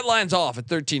I think that line's off at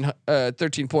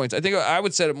 13 points. I think I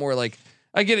would set it more like,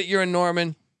 I get it, you're in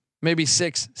Norman, maybe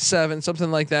 6, 7,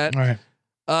 something like that. All right.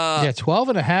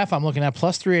 12.5. I'm looking at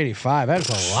plus 385. That's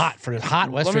a lot for the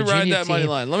hot West Virginia Let me ride that team. money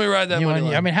line. Let me ride that money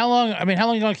line. I mean, how long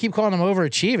are you going to keep calling them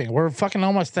overachieving? We're fucking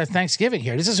almost at Thanksgiving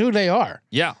here. This is who they are.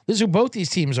 Yeah. This is who both these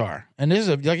teams are. And this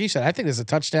is like you said, I think this is a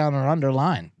touchdown or under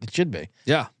line. It should be.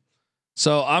 Yeah.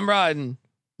 So I'm riding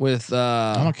with.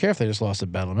 I don't care if they just lost to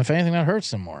Bedlam. If anything, that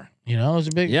hurts them more. You know, it was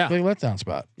a big letdown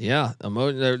spot. Yeah.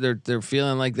 They're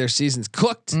feeling like their season's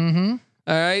cooked. Mm-hmm.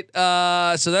 All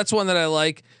right. So that's one that I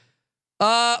like.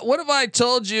 What have I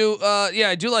told you? Yeah,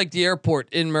 I do like the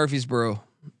airport in Murfreesboro.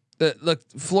 Look,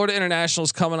 Florida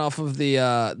International's coming off of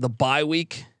the bye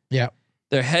week. Yeah.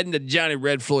 They're heading to Johnny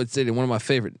Red Floyd Stadium, one of my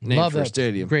favorite names Love for a that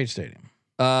stadium. Great stadium.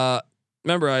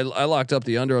 Remember, I locked up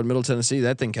the under on Middle Tennessee.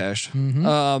 That thing cashed.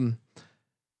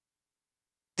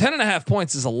 10.5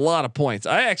 points is a lot of points.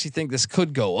 I actually think this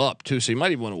could go up too, so you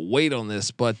might even want to wait on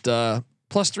this. But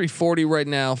plus 340 right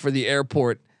now for the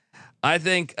airport. I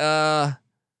think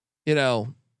you know,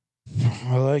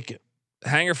 I like it.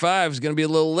 Hangar 5 is going to be a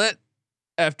little lit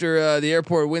after the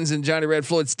airport wins in Johnny Red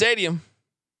Floyd Stadium.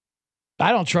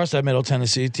 I don't trust that Middle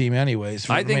Tennessee team, anyways.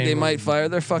 I think they might fire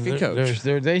their fucking coach.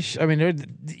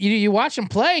 You watch them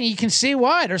play and you can see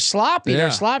why they're sloppy. Yeah.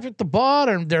 They're sloppy with the ball.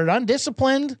 They're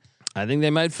undisciplined. I think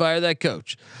they might fire that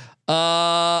coach.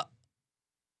 Another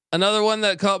one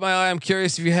that caught my eye. I'm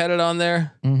curious if you had it on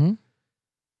there. Mm-hmm.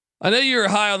 I know you were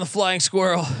high on the Flying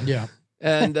Squirrel. Yeah.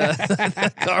 and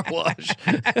car wash.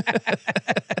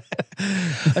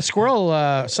 A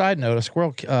squirrel. Side note: a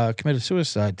squirrel committed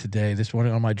suicide today. This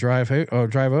morning on my drive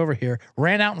over here,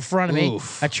 ran out in front of me.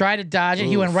 Oof. I tried to dodge it.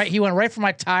 He went right for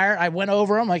my tire. I went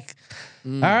over him. Like,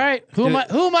 all right, who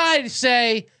am I to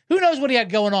say? Who knows what he had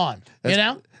going on? You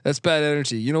know. That's bad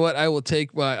energy. You know what? I will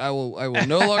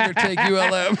no longer take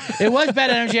ULM. It was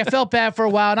bad energy. I felt bad for a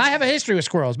while, and I have a history with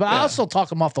squirrels, but I'll still talk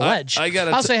them off the ledge.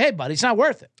 I'll say, hey, buddy, it's not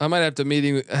worth it. I might have to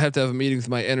have a meeting with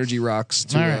my energy rocks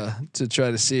to try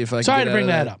to see if I. Sorry can to bring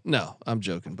that up. No, I'm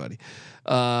joking, buddy.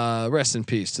 Rest in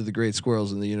peace to the great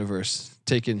squirrels in the universe.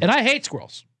 And I hate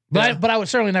squirrels, but I would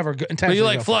certainly never intentionally. But you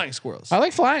like flying squirrels. I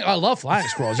like flying. I love flying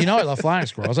squirrels. You know, I love flying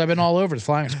squirrels. I've been all over the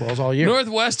flying squirrels all year.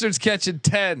 Northwestern's catching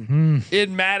 10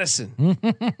 in Madison.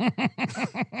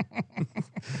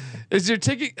 Is your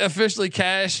ticket officially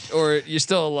cashed, or you're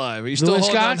still alive? Are you still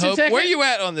holding on hope? Ticket? Where are you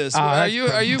at on this? Are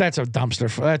you? That's a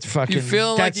dumpster. That's fucking. You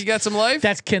feeling like you got some life?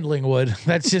 That's kindling wood.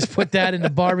 Let's just put that in the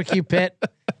barbecue pit.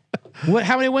 What?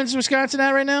 How many wins is Wisconsin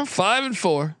at right now?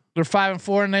 5-4. They're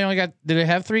 5-4, and they only got. Did they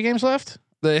have 3 games left?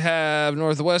 They have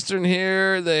Northwestern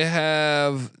here. They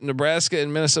have Nebraska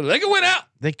and Minnesota. They can win out.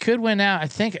 They could win out. I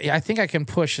think I can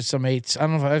push some 8s. I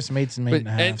don't know if I have some 8s and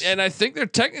 8.5. And I think they're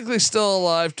technically still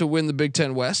alive to win the Big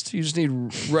Ten West. You just need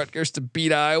Rutgers to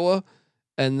beat Iowa,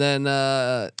 and then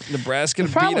Nebraska to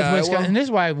beat Iowa. Wisconsin, and this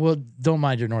is why I don't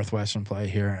mind your Northwestern play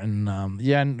here. And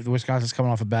and Wisconsin's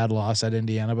coming off a bad loss at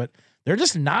Indiana, but they're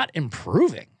just not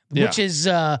improving, which is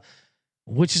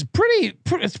pretty.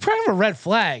 It's kind of a red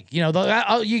flag. You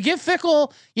know, you give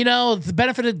Fickle, the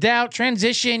benefit of the doubt.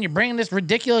 Transition. You're bringing this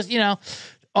ridiculous,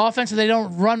 offense that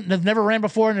they've never ran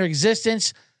before in their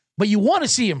existence. But you want to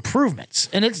see improvements,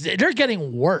 and they're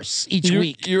getting worse each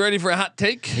week. You ready for a hot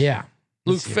take? Yeah.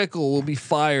 Luke Fickle will be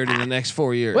fired in the next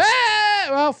 4 years.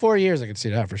 Well, 4 years I can see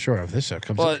that for sure. If this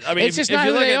comes, I mean, it's just if not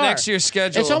you who look they at are. next year's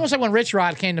schedule, It's almost like when Rich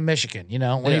Rod came to Michigan.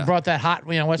 When he brought that hot,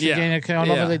 West Virginia.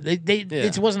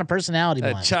 It wasn't a personality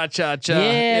blend. Cha cha cha.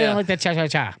 Yeah, they don't like that cha cha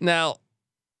cha. Now,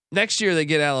 next year they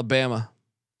get Alabama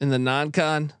in the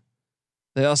non-con.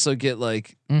 They also get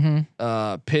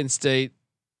Penn State,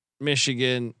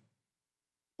 Michigan,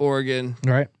 Oregon,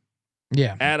 right?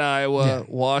 Yeah, at Iowa,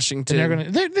 Washington.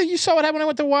 And they're gonna. You saw what happened when I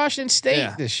went to Washington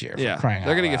State this year. Yeah,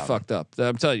 they're gonna get fucked up.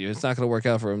 I'm telling you, it's not gonna work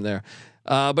out for him there.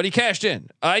 But he cashed in.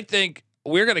 I think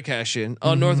we're gonna cash in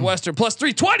on Northwestern plus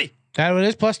 320. That what it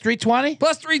is, plus 320.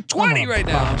 Plus 320 right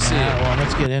now. I'm seeing. Well,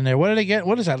 let's get in there. What did they get?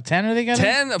 What is that? A 10? Are they getting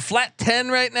 10? A flat 10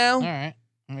 right now. All right,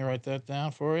 let me write that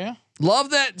down for you.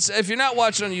 Love that. If you're not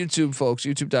watching on YouTube, folks,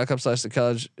 youtube.com/the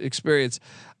college experience.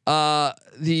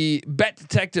 The bet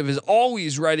detective is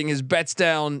always writing his bets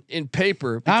down in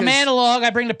paper. I'm analog. I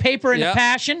bring the paper and the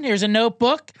passion. Here's a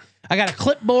notebook. I got a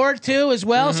clipboard too as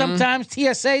well. Sometimes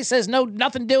TSA says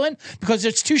nothing doing because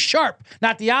it's too sharp.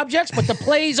 Not the objects, but the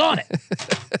plays on it.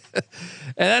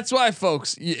 And that's why,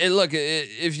 folks, look,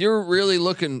 if you're really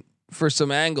looking for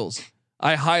some angles,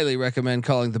 I highly recommend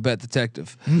calling the bet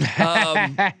detective. What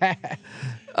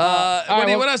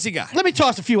else you got? Let me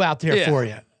toss a few out there for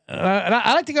you. And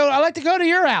I like to go. I like to go to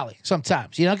your alley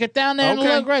sometimes. Get down there and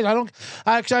look great. I'm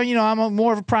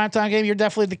more of a primetime game. You're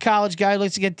definitely the college guy who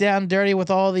likes to get down dirty with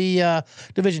all the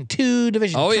Division II,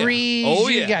 Division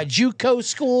III. You got JUCO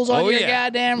schools on your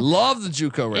goddamn. Love the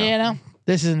JUCO round.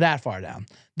 This isn't that far down.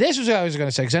 This was what I was going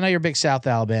to say because I know you're a big South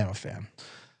Alabama fan.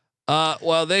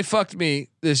 Well, they fucked me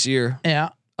this year.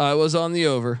 Yeah, I was on the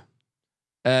over,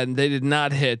 and they did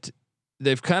not hit.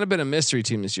 They've kind of been a mystery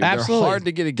team this year. Absolutely. They're hard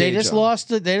to get a gauge They just on. lost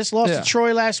to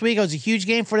Troy last week. It was a huge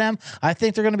game for them. I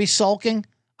think they're going to be sulking.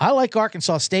 I like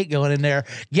Arkansas State going in there.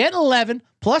 Getting 11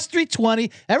 plus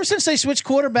 320. Ever since they switched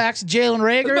quarterbacks, Jalen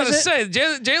Rager. I was about to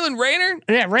say Jalen Rayner.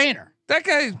 Yeah, Rayner. That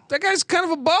guy's kind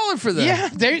of a baller for them. Yeah,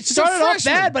 they started off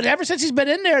bad, but ever since he's been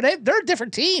in there, they're a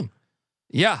different team.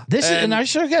 Yeah, And I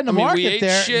sure getting the market we ate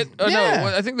there. Shit. Oh,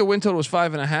 no, I think the win total was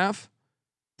 5.5.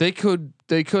 They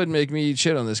could make me eat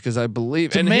shit on this because I believe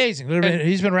it's amazing.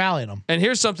 He's been rallying them. And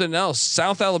here's something else: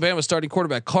 South Alabama starting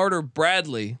quarterback Carter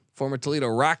Bradley, former Toledo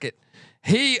Rocket,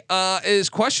 he is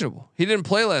questionable. He didn't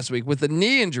play last week with a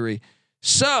knee injury.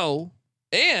 So,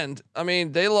 and I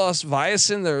mean, they lost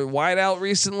Viason, their wideout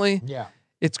recently. Yeah.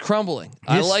 It's crumbling.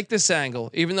 I like this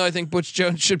angle, even though I think Butch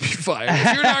Jones should be fired.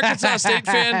 If you're an Arkansas State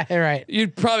fan, right, you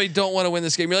probably don't want to win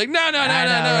this game. You're like, no,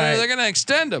 they're going to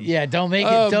extend him. Yeah, don't make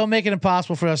it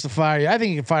impossible for us to fire you. I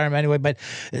think you can fire him anyway, but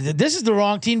this is the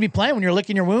wrong team to be playing when you're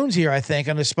licking your wounds here. I think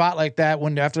on a spot like that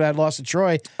when after that loss to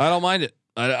Troy. I don't mind it.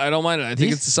 I don't mind it. I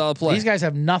think it's a solid play. These guys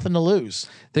have nothing to lose.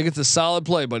 I think it's a solid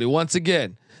play, buddy. Once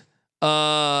again,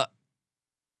 and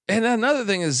another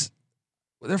thing is,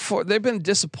 they've been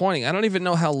disappointing. I don't even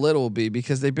know how lit it will be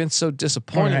because they've been so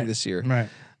disappointing this year. Right.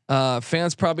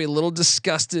 Fans probably a little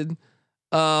disgusted.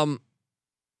 Old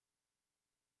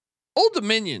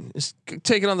Dominion is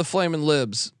taking on the Flamin'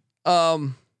 Libs.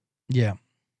 Yeah.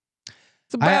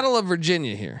 The Battle of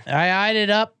Virginia here. I eyed it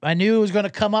up. I knew it was going to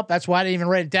come up. That's why I didn't even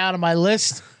write it down on my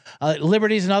list.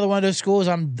 Liberty's another one of those schools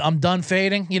I'm done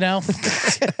fading, you know.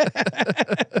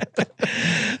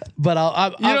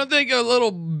 But you don't think a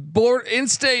little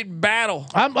in-state battle?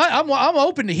 I'm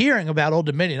open to hearing about Old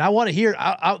Dominion. I want to hear.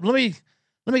 Let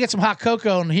me get some hot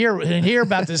cocoa and hear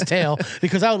about this tale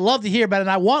because I would love to hear about it.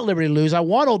 And I want Liberty to lose. I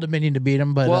want Old Dominion to beat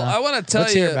them. But I want to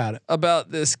tell you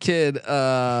about this kid,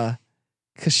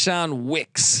 Kashawn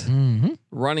Wicks,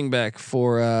 running back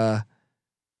for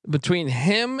between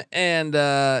him and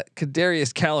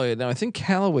Kadarius Callaway. Now I think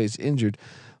Callaway's injured,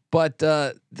 but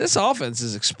this offense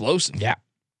is explosive. Yeah.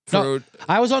 No,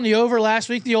 I was on the over last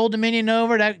week, the Old Dominion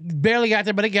over. That barely got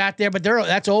there, but it got there. But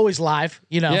that's always live,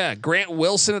 you know. Yeah, Grant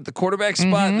Wilson at the quarterback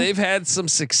spot. They've had some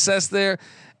success there.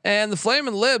 And the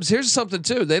Flamin' Libs, here's something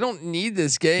too. They don't need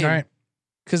this game. Right.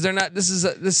 Because they're not. They're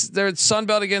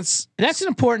Sunbelt against. That's an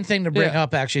important thing to bring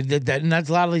up, actually. And that's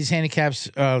a lot of these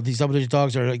handicaps. These double-digit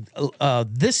dogs are like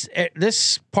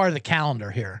this part of the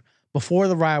calendar here before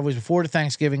the rivalries, before the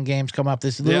Thanksgiving games come up.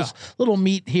 This little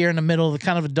meet here in the middle of the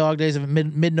kind of the dog days of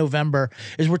mid-November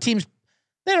is where teams.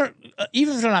 They're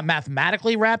even if they're not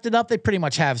mathematically wrapped it up, they pretty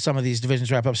much have some of these divisions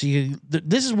wrapped up. So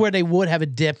this is where they would have a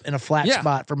dip in a flat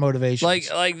spot for motivation. Like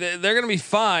they're going to be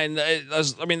fine.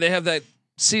 I mean, they have that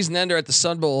season ender at the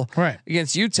Sun Bowl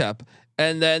against UTEP,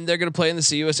 and then they're going to play in the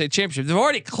CUSA Championship. They've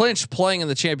already clinched playing in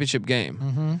the championship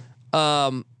game.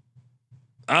 I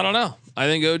don't know. I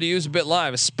think ODU is a bit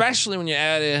live, especially when you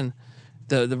add in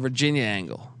the Virginia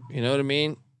angle. You know what I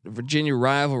mean? The Virginia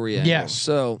rivalry angle. Yes.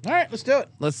 So all right, let's do it.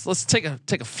 Let's take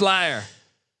a flyer.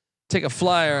 Take a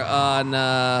flyer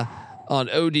on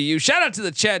ODU. Shout out to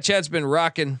the chat. Chat's been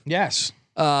rocking. Yes.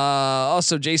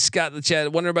 Also, Jay Scott in the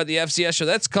chat wondering about the FCS show.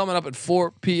 That's coming up at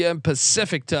 4 p.m.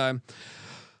 Pacific time.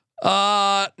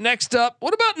 Next up,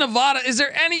 what about Nevada? Is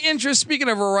there any interest? Speaking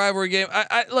of a rivalry game,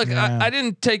 I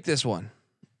didn't take this one.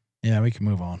 Yeah, we can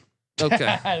move on.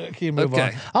 Okay, can move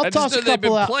on. I'll toss a couple they've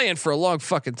been out. playing for a long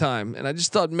fucking time, and I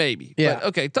just thought maybe. Yeah. But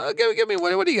okay, give me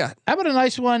what do you got? How about a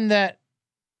nice one that?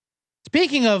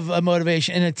 Speaking of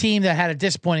motivation, and a team that had a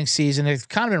disappointing season, they've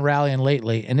kind of been rallying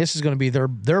lately, and this is going to be their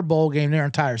bowl game their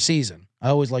entire season. I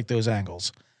always like those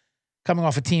angles. Coming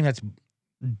off a team that's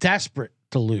desperate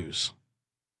to lose,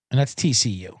 and that's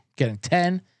TCU getting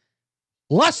 10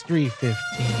 plus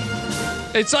 315.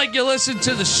 It's like you listened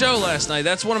to the show last night.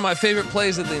 That's one of my favorite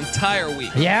plays of the entire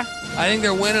week. Yeah, I think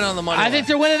they're winning on the money. I think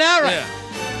they're winning outright. Yeah.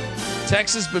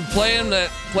 Texas been playing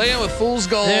with fool's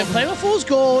gold. They're playing with fool's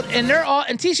gold, and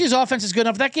TCU's offense is good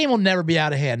enough. That game will never be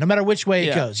out of hand, no matter which way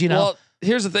it goes. You know. Well,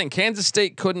 here's the thing: Kansas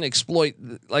State couldn't exploit.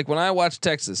 Like when I watched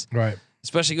Texas, right?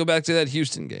 Especially go back to that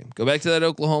Houston game, go back to that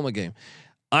Oklahoma game.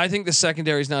 I think the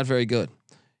secondary is not very good.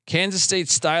 Kansas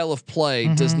State's style of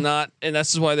play does not, and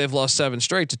this is why they've lost 7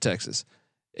 straight to Texas.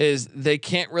 Is they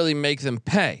can't really make them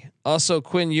pay. Also,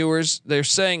 Quinn Ewers, they're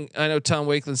saying, I know Tom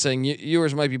Wakeland's saying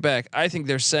Ewers might be back. I think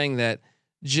they're saying that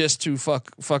just to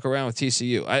fuck around with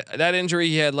TCU. That injury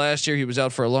he had last year, he was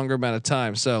out for a longer amount of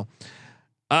time. So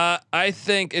I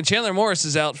think, and Chandler Morris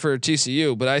is out for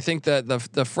TCU, but I think that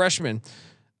the freshman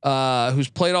who's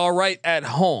played all right at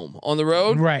home, on the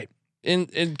road, right,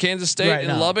 in Kansas State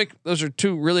and Lubbock, those are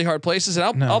 2 really hard places.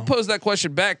 And I'll pose that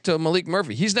question back to Malik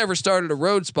Murphy. He's never started a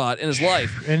road spot in his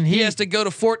life, and he has to go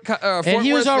to Fort Worth. And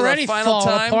he was already for the final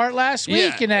falling time. Apart last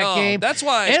week in that game. That's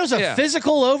why it was a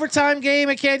physical overtime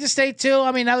game at Kansas State too.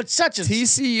 I mean, it's such a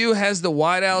TCU has the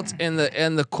wideouts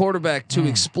and the quarterback to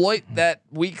exploit that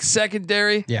weak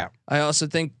secondary. Yeah, I also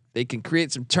think they can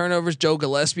create some turnovers. Joe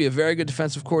Gillespie, a very good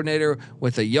defensive coordinator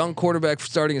with a young quarterback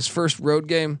starting his first road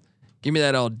game. Give me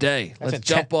that all day. Let's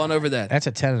jump on over that. That's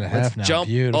a 10.5 Let's now. Jump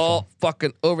Beautiful. all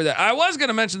fucking over that. I was going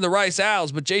to mention the Rice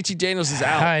Owls, but JT Daniels is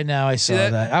out. I know. I saw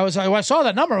that. I saw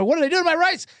that number. What are they doing to my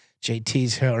Rice?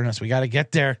 JT's hurting us. We got to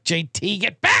get there. JT,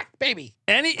 get back, baby.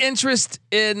 Any interest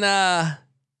in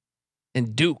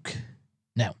Duke?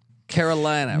 No.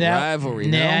 Carolina rivalry.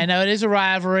 No, no? I know it is a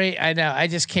rivalry. I know. I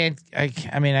just can't.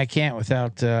 I mean, I can't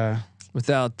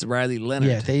without Riley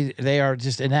Leonard. Yeah, they are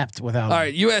just inept without. All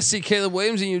right, USC Caleb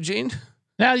Williams and Eugene.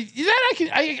 Now that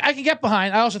I can get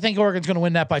behind. I also think Oregon's going to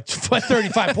win that by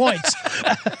 35 points.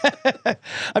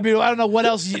 I mean, I don't know what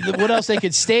else they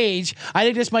could stage. I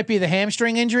think this might be the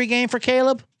hamstring injury game for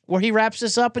Caleb. where he wraps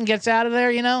this up and gets out of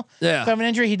there, you know? Yeah. From an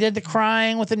injury, he did the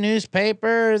crying with the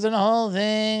newspapers and the whole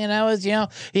thing. And that was, you know,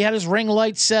 he had his ring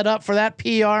light set up for that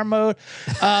PR mode.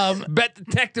 Bet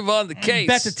detective on the case.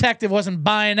 Bet detective wasn't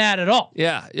buying that at all.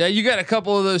 Yeah. You got a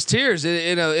couple of those tears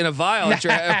in a vial at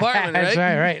your apartment, right?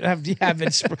 That's right.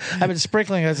 I've been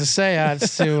sprinkling, as I say,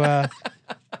 odds to.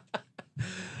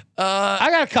 I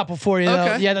got a couple for you, though.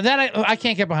 Okay. Yeah, that I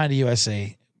can't get behind the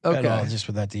USC at all, just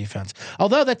with that defense.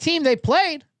 Although the team they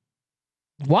played,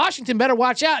 Washington, better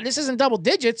watch out. This isn't double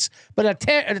digits, but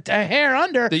a hair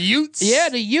under. The Utes? Yeah,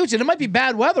 the Utes. And it might be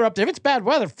bad weather up there. If it's bad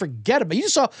weather, forget it. You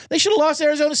just saw they should have lost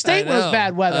Arizona State when it was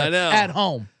bad weather at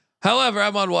home. However,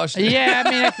 I'm on Washington. Yeah,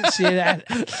 I mean, I can see that.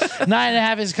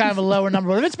 9.5 is kind of a lower number.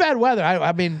 But if it's bad weather,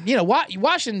 I mean, you know,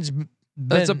 Washington's.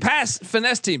 It's a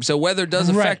finesse team, so weather does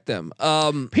affect them.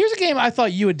 Here's a game I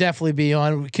thought you would definitely be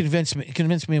on. Convince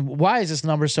me. Why is this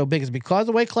number so big? Is it because of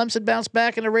the way Clemson bounced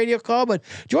back in the radio call? But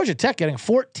Georgia Tech getting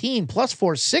 14 plus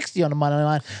 460 on the money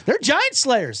line. They're giant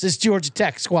slayers. This Georgia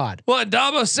Tech squad. Well,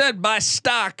 Dabo said buy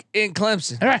stock in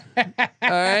Clemson. All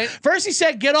right. First he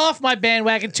said get off my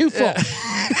bandwagon. Twofold.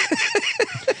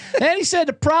 Then he said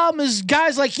the problem is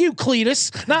guys like you,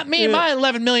 Cletus, not me and my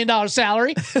 $11 million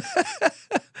salary.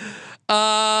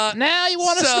 Now you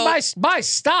want us to buy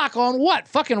stock on what?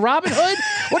 Fucking Robin Hood?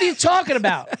 What are you talking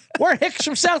about? We're Hicks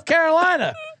from South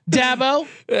Carolina, Dabo.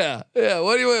 Yeah.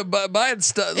 What do you want? Buying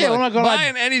stuff? Yeah, we're not going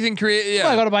buying anything creative. Yeah.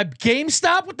 I'm going to buy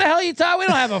GameStop. What the hell are you talking?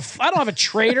 I don't have a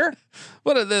trader.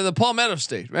 What the Palmetto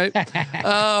State, right?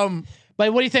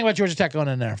 But what do you think about Georgia Tech going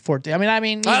in there? 14. I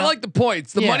mean, I like the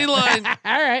points. The money line. All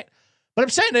right, but I'm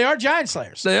saying they are giant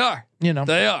slayers. They are. You know,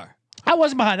 they are. I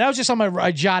wasn't behind. That was just something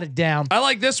I jotted down. I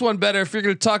like this one better. If you're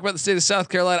going to talk about the state of South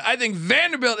Carolina, I think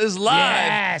Vanderbilt is live.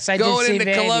 Yes, I going did see into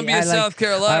Vandy. Columbia, South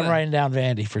Carolina. I'm writing down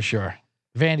Vandy for sure.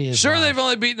 Vandy is sure. live. They've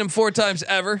only beaten them 4 times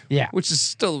ever. Yeah, which is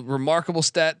still a remarkable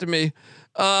stat to me.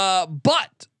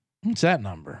 But what's that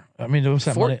number? I mean, what's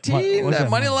that 14. That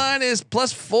money line is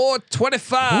plus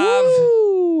 425.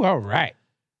 Ooh, all right.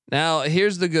 Now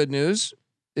here's the good news: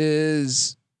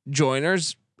 is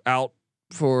Joyner's out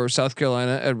for South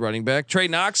Carolina at running back. Trey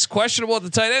Knox questionable at the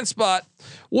tight end spot.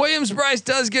 Williams-Brice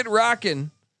does get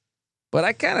rocking, but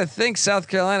I kind of think South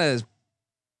Carolina is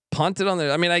punted on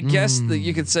there. I mean, I guess that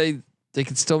you could say they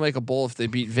could still make a bowl if they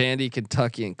beat Vandy,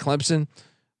 Kentucky, and Clemson,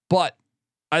 but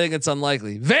I think it's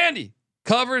unlikely. Vandy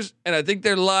covers, and I think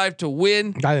they're live to win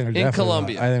in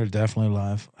Columbia. I think they're definitely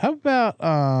live. How about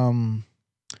and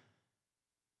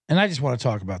I just want to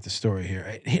talk about this story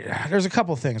here. There's a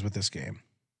couple things with this game.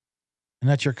 And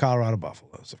that's your Colorado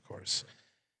Buffaloes, of course.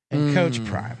 And Coach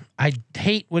Prime. I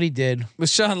hate what he did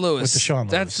with Sean Lewis. With the Sean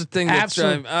Lewis. That's the thing that's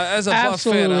driving. As a Buff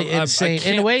fan, I'm insane. I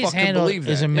and the way he's fucking handled believe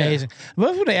is that. amazing.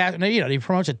 But when they ask, you know, he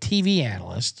promotes a TV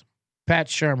analyst, Pat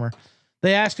Shermer.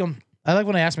 They ask him. I like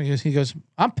when they ask him. He goes,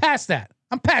 "I'm past that.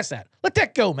 Let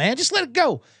that go, man. Just let it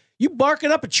go. You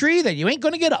barking up a tree that you ain't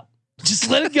gonna get up. Just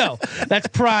let it go." That's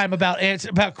Prime about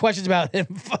questions about him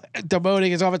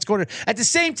demoting his offensive coordinator. At the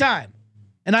same time.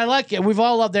 And I like it. We've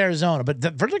all loved Arizona, but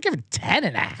they're giving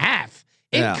 10.5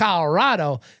 in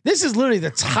Colorado. This is literally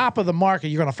the top of the market.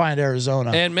 You're going to find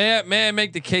Arizona. And may I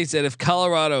make the case that if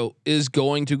Colorado is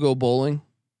going to go bowling,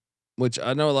 which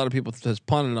I know a lot of people has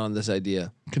punted on this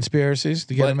idea, conspiracies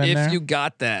to get them in there. If you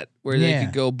got that where they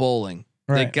could go bowling,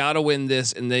 they got to win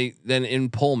this, and then in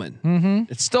Pullman,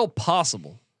 it's still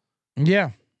possible.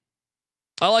 Yeah.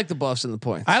 I like the Buffs and the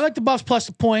points. I like the Buffs plus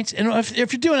the points, and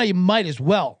if you're doing that, you might as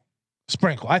well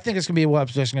sprinkle. I think it's gonna be a well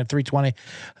position at 320.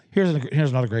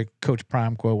 Here's another great Coach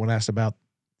Prime quote when asked about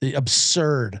the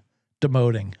absurd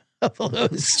demoting.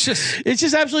 It's just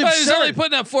absolutely absurd. He's only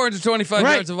putting up 425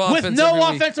 yards of offense with no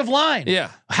offensive line.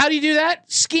 Yeah. How do you do that?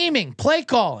 Scheming, play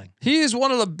calling. He is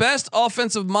one of the best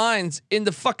offensive minds in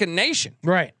the fucking nation.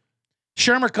 Right.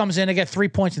 Shermer comes in and get 3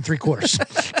 points in 3 quarters.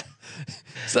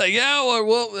 It's like, yeah,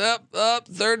 we'll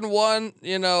 3rd and 1.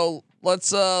 You know, let's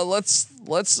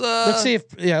see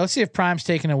if Prime's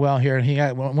taking it well here. And he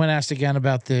got when asked again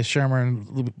about the Shermer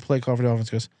and play call for the offense,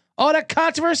 goes, "Oh, that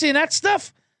controversy and that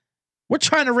stuff. We're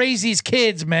trying to raise these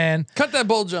kids, man. Cut that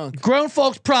bull junk. Grown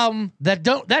folks' problem that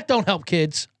don't help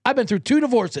kids. I've been through 2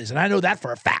 divorces, and I know that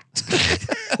for a fact."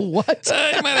 What?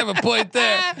 You might have a point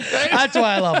there. That's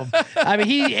why I love him. I mean,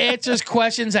 he answers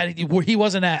questions that he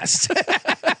wasn't asked.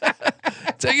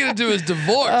 Taking it to his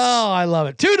divorce. Oh, I love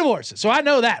it. 2 divorces. So I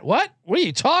know that. What are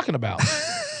you talking about?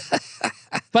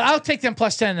 But I'll take them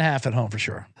plus 10.5 at home for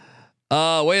sure.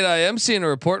 Wait, I am seeing a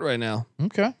report right now.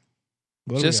 Okay.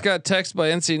 Just got text by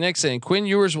NC Nick saying Quinn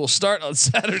Ewers will start on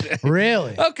Saturday.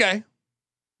 Really? Okay.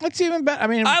 That's even better. I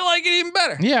mean, I like it even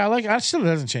better. Yeah, I like it. I still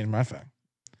doesn't change my thing.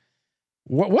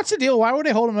 What's the deal? Why would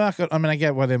they hold him up? I mean, I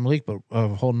get why they Malik, but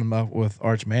holding him up with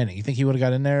Arch Manning. You think he would have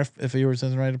got in there if he was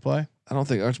ready to play? I don't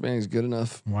think Arch Manning's good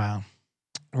enough. Wow.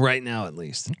 Right now, at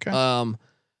least. Okay.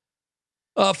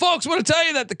 Folks, want to tell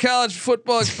you that the college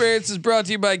football experience is brought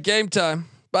to you by Game Time.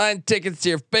 Buying tickets to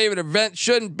your favorite event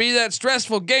shouldn't be that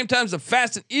stressful. Game Time's the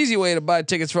fast and easy way to buy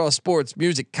tickets for all sports,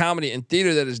 music, comedy, and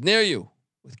theater that is near you.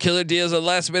 With killer deals on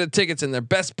last minute tickets and their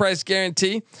best price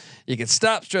guarantee, you can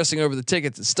stop stressing over the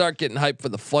tickets and start getting hyped for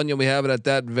the fun you'll be having at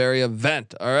that very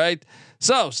event. All right.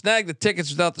 So snag the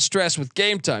tickets without the stress with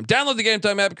Game Time. Download the Game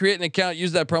Time app, create an account,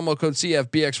 use that promo code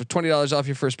CFBX for $20 off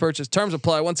your first purchase. Terms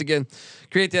apply. Once again,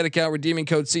 create that account, redeeming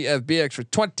code CFBX for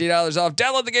 $20 off.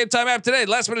 Download the Game Time app today.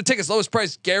 Last minute tickets, lowest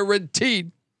price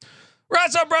guaranteed.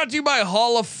 Routes Up brought to you by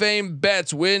Hall of Fame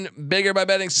Bets. Win bigger by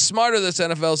betting smarter this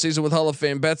NFL season with Hall of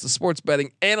Fame Bets, the sports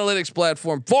betting analytics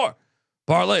platform for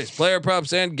parlays, player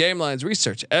props, and game lines.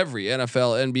 Research every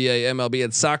NFL, NBA, MLB,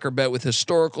 and soccer bet with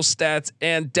historical stats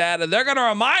and data. They're going to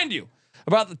remind you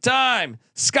about the time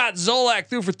Scott Zolak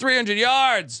threw for 300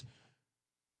 yards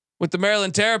with the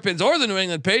Maryland Terrapins or the New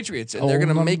England Patriots, and they're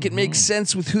going to make it make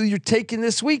sense with who you're taking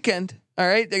this weekend. All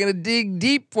right, they're going to dig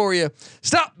deep for you.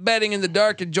 Stop betting in the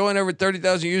dark and join over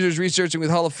 30,000 users researching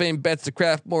with Hall of Fame Bets to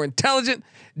craft more intelligent,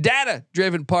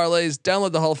 data-driven parlays.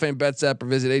 Download the Hall of Fame Bets app or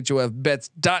visit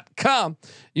hofbets.com.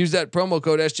 Use that promo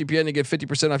code SGPN to get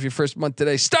 50% off your first month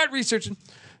today. Start researching,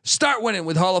 start winning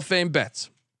with Hall of Fame Bets.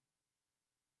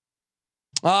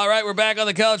 All right, we're back on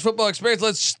the college football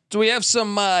experience. Do we have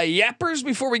some yappers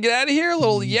before we get out of here? A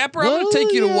little yapper. I'm going to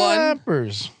take you to one.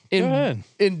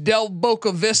 In Del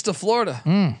Boca Vista, Florida.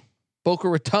 Boca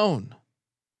Raton.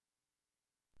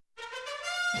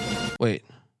 Wait.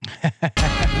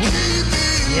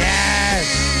 Yes.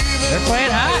 They're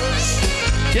playing hot.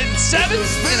 Getting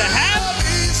 7.5.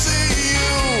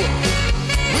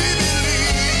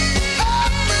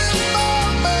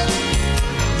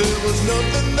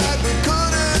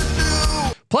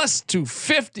 Plus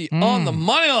 250 on the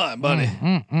money line, buddy.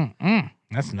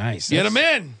 That's nice. Get him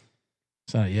in.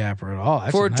 It's not a yapper at all.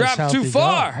 That's For a a nice, drop too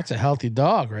far. Dog. That's a healthy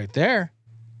dog right there.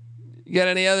 You got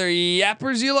any other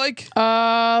yappers you like?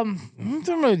 I'm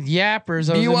talking about yappers.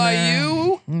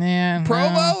 BYU, nah,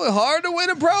 Provo. Hard to win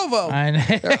in Provo. I know.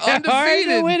 They're Hard to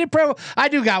undefeated. win in Provo. I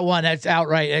do got one that's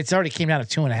outright. It's already came down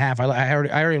to 2.5. I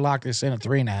already locked this in at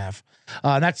 3.5.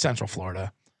 That's Central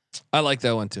Florida. I like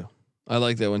that one too. I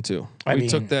We mean,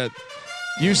 took that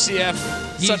UCF,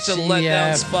 such a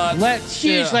letdown spot.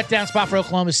 Huge letdown spot for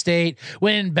Oklahoma State.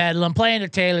 Winning Bedlam, playing to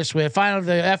Taylor Swift, final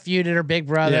the FU to their big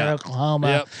brother in Oklahoma.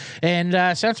 Yep.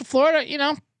 And Central Florida,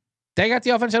 they got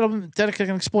the offense that can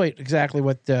exploit exactly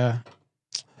what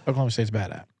Oklahoma State's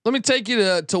bad at. Let me take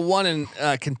you to one in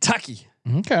Kentucky.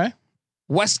 Okay.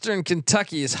 Western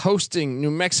Kentucky is hosting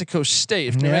New Mexico State.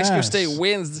 If New Mexico State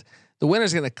wins, the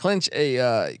winner's going to clinch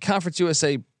a Conference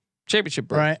USA championship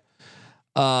berth. Right.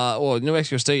 Well, New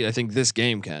Mexico State, I think this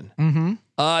game can.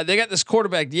 Mm-hmm. They got this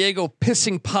quarterback, Diego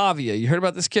Pissing Pavia. You heard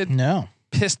about this kid? No.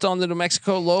 Pissed on the New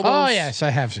Mexico Lobos. Oh yes, I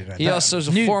have seen that. He also is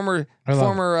a former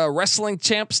wrestling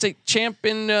state champ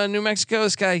in New Mexico.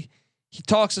 This guy, he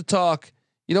talks the talk.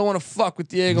 You don't want to fuck with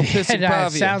Diego Pissing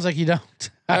Pavia. Sounds like you don't.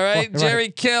 All right, Jerry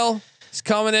Kill is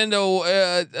coming into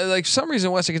like for some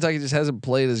reason Western Kentucky just hasn't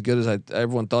played as good as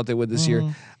everyone thought they would this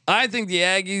year. I think the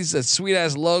Aggies, that sweet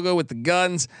ass logo with the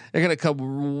guns, they're gonna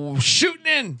come shooting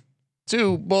in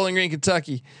to Bowling Green,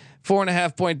 Kentucky.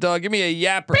 4.5 point dog. Give me a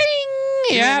yapper. Bing!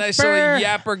 Give me a nice little Yapper.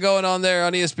 yapper going on there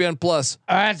on ESPN Plus.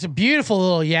 That's a beautiful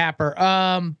little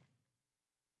yapper.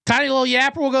 Tiny little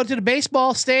yapper. We'll go to the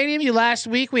baseball stadium. Last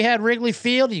week we had Wrigley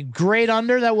Field. Great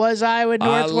under that was Iowa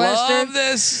Northwestern. I love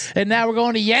this. And now we're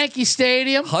going to Yankee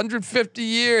Stadium.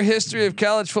 150-year history of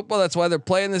college football. That's why they're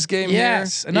playing this game here.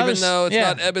 Even though it's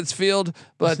not Ebbets Field.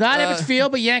 But it's not Ebbets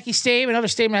Field, but Yankee Stadium. Another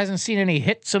stadium that hasn't seen any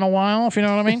hits in a while, if you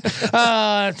know what I mean.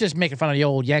 Just making fun of the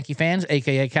old Yankee fans,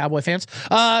 a.k.a. Cowboy fans.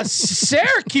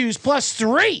 Syracuse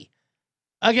 +3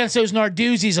 against those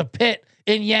Narduzzi's of Pitt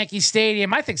in Yankee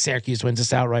Stadium. I think Syracuse wins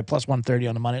this outright, +130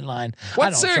 on the money line.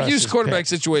 What's Syracuse quarterback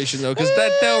situation though? Because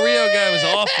that Del Rio guy was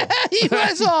awful. He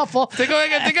was awful. They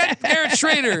got Garrett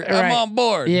Schrader. Right. I'm on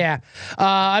board. Yeah,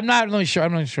 I'm not really sure.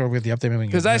 I'm not sure with the update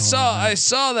because I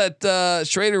saw that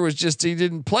Schrader was he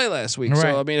didn't play last week. Right.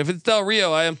 So I mean, if it's Del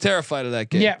Rio, I am terrified of that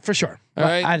game. Yeah, for sure. All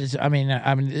right. I mean,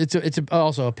 it's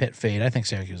also a Pitt fade. I think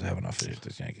Syracuse will have enough for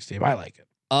this Yankee Stadium. I like it.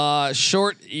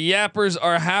 Short yappers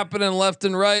are happening left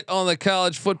and right on the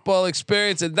college football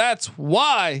experience, and that's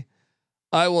why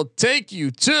I will take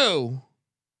you to.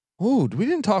 Ooh, we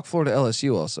didn't talk Florida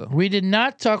LSU. Also, we did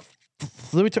not talk.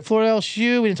 We took Florida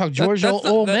LSU. We didn't talk Georgia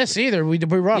Ole Miss either. We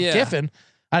brought up Kiffin.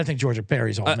 I think Georgia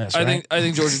buries Ole Miss. I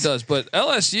think Georgia does, but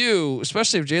LSU,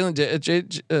 especially if Jalen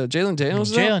Daniels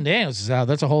is out. Jalen Daniels is out.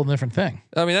 That's a whole different thing.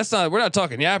 I mean, we're not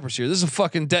talking yappers here. This is a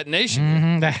fucking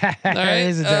detonation. That All right,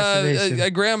 is a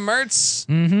destination. Graham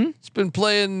Mertz. He's been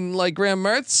playing like Graham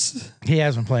Mertz. He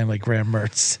has been playing like Graham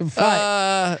Mertz.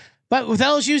 But with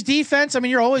LSU's defense, I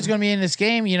mean, you're always going to be in this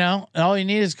game, you know. And all you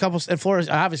need is a couple. And Florida's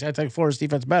obviously, I think Florida's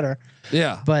defense better.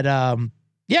 Yeah, but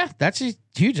yeah, that's a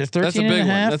huge. 13 that's a big and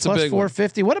a half one. That's plus a big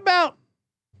 450. What about?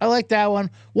 I like that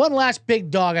one. One last big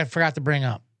dog I forgot to bring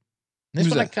up. This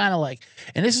Who's one that? I kind of like,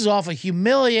 and this is off a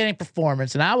humiliating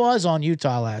performance. And I was on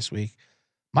Utah last week.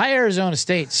 My Arizona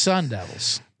State Sun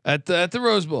Devils at the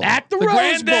Rose Bowl. at the Rose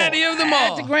granddaddy Bowl. of them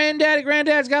all. At the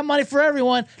granddaddy's got money for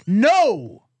everyone.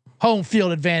 No home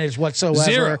field advantage whatsoever.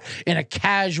 Zero. In a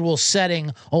casual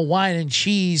setting on wine and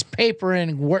cheese, paper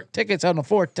and work tickets on the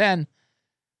 410.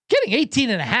 Getting 18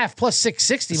 and a half plus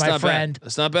 660, It's my not friend. Bad.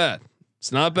 It's not bad.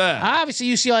 It's not bad. Obviously,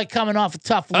 UCLA coming off a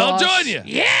tough I'll loss. join you.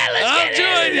 Yeah, I'll let's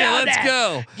join you. on Let's that.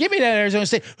 go. Give me that Arizona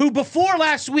State, who before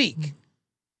last week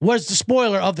was the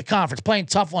spoiler of the conference, playing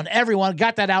tough on everyone.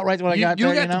 Got that out right when I got there.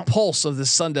 You got the pulse of the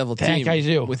Sun Devil Thank team I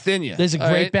do. within you. There's a all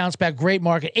great right? bounce back, great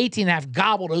market. 18 and a half,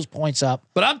 gobble those points up.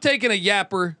 But I'm taking a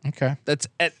yapper Okay. that's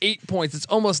at 8 points. It's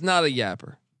almost not a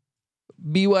yapper.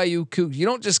 BYU Cougs. You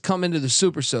don't just come into the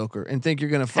Super Soaker and think you're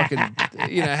gonna fucking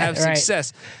have Right.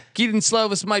 success. Keaton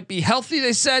Slovis might be healthy.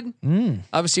 They said.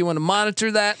 Obviously, you want to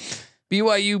monitor that.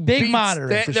 BYU Big beats-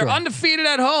 monitoring for They're sure. undefeated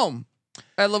at home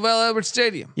at Lavelle Edwards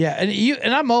Stadium. Yeah,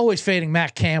 and I'm always fading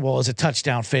Matt Campbell as a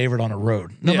touchdown favorite on the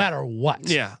road, no Yeah. matter what.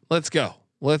 Yeah, let's go.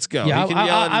 Let's go. Yeah, He can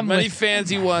yell at as I'm many with- fans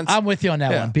he wants. I'm with you on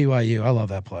that Yeah. one. BYU, I love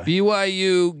that play.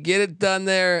 BYU, get it done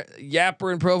there.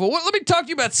 Yapper and Provo. Let me talk to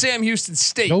you about Sam Houston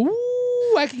State. Ooh,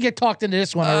 I can get talked into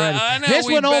this one already. I know, This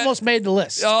we one bet- almost made the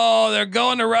list. Oh, they're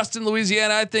going to Ruston,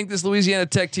 Louisiana. I think this Louisiana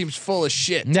Tech team's full of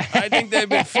shit. I think they've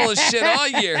been full of shit all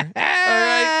year. All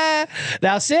right.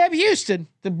 Now, Sam Houston,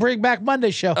 the Bring Back Monday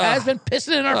show, has been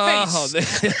pissing in our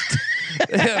face.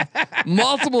 They have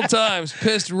multiple times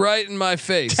pissed right in my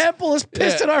face. Temple is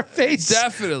pissed Yeah, in our face.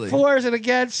 Definitely. For and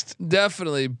against.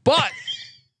 Definitely. But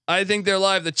I think they're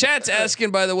live. The chat's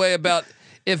asking, by the way, about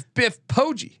if Biff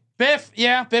Poggi, Biff,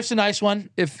 yeah, Biff's a nice one.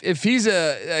 if he's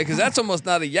because that's almost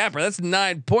not a yapper. That's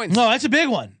 9 points. No, that's a big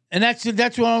one. And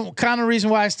that's one kind of reason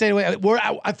why I stayed away.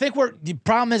 I think the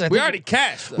problem is we already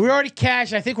cashed. Though. We already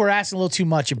cashed. I think we're asking a little too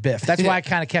much of Biff. That's why I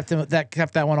kind of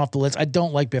kept that one off the list. I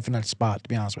don't like Biff in that spot, to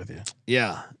be honest with you.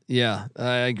 Yeah,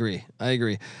 I agree.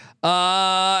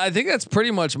 I think that's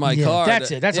pretty much my Yeah, card.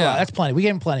 that's it. That's a Yeah. lot. That's plenty. We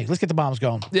gave him plenty. Let's get the bombs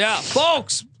going. Yeah,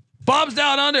 folks. Bombs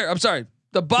down under. I'm sorry.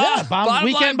 The bomb. Bottom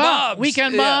weekend line bombs.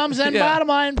 Weekend bombs and bottom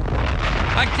line.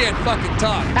 I can't fucking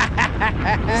talk.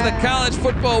 This is the college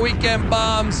football weekend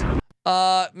bombs.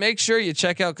 Make sure you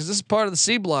check out because this is part of the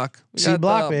C Block. C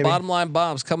Block, baby. Bottom line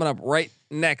bombs coming up right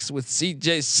next with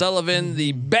CJ Sullivan,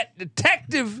 the bet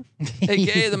detective,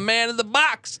 aka the man in the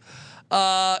box.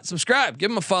 Subscribe, give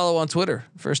him a follow on Twitter.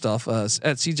 First off,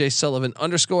 at CJ Sullivan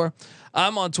 _.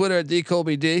 I'm on Twitter at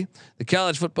DColbyD. The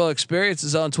College Football Experience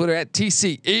is on Twitter at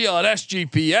TCE on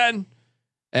SGPN.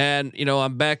 And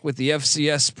I'm back with the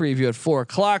FCS preview at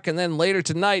 4:00, and then later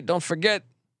tonight, don't forget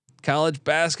college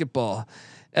basketball.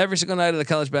 Every single night of the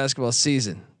college basketball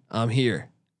season, I'm here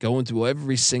going through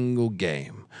every single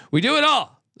game. We do it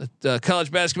all. The College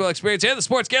Basketball Experience and the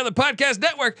Sports Gambling Podcast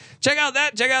Network. Check out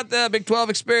that. Check out the Big 12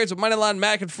 Experience with Moneyline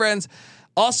Mac and friends.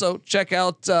 Also, check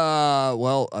out,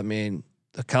 the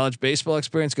College Baseball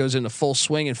Experience goes into full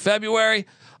swing in February.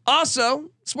 Also,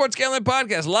 Sports Gambling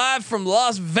Podcast live from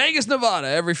Las Vegas, Nevada,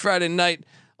 every Friday night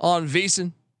on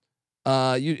VSiN.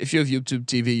 If you have YouTube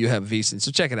TV, you have VSiN.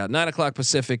 So check it out. 9:00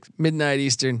 Pacific, midnight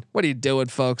Eastern. What are you doing,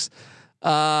 folks?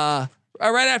 Right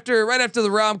after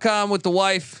the rom-com with the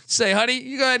wife, say, honey,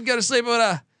 you go ahead and go to sleep.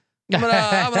 I'm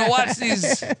gonna watch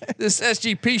this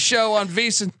SGP show on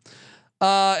VSiN.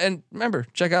 And remember,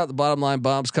 check out the Bottom Line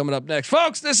Bombs coming up next,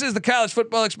 folks. This is the College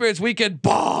Football Experience Weekend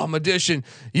Bomb Edition.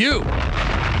 You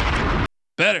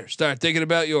better start thinking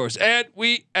about yours. And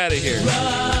we out of here.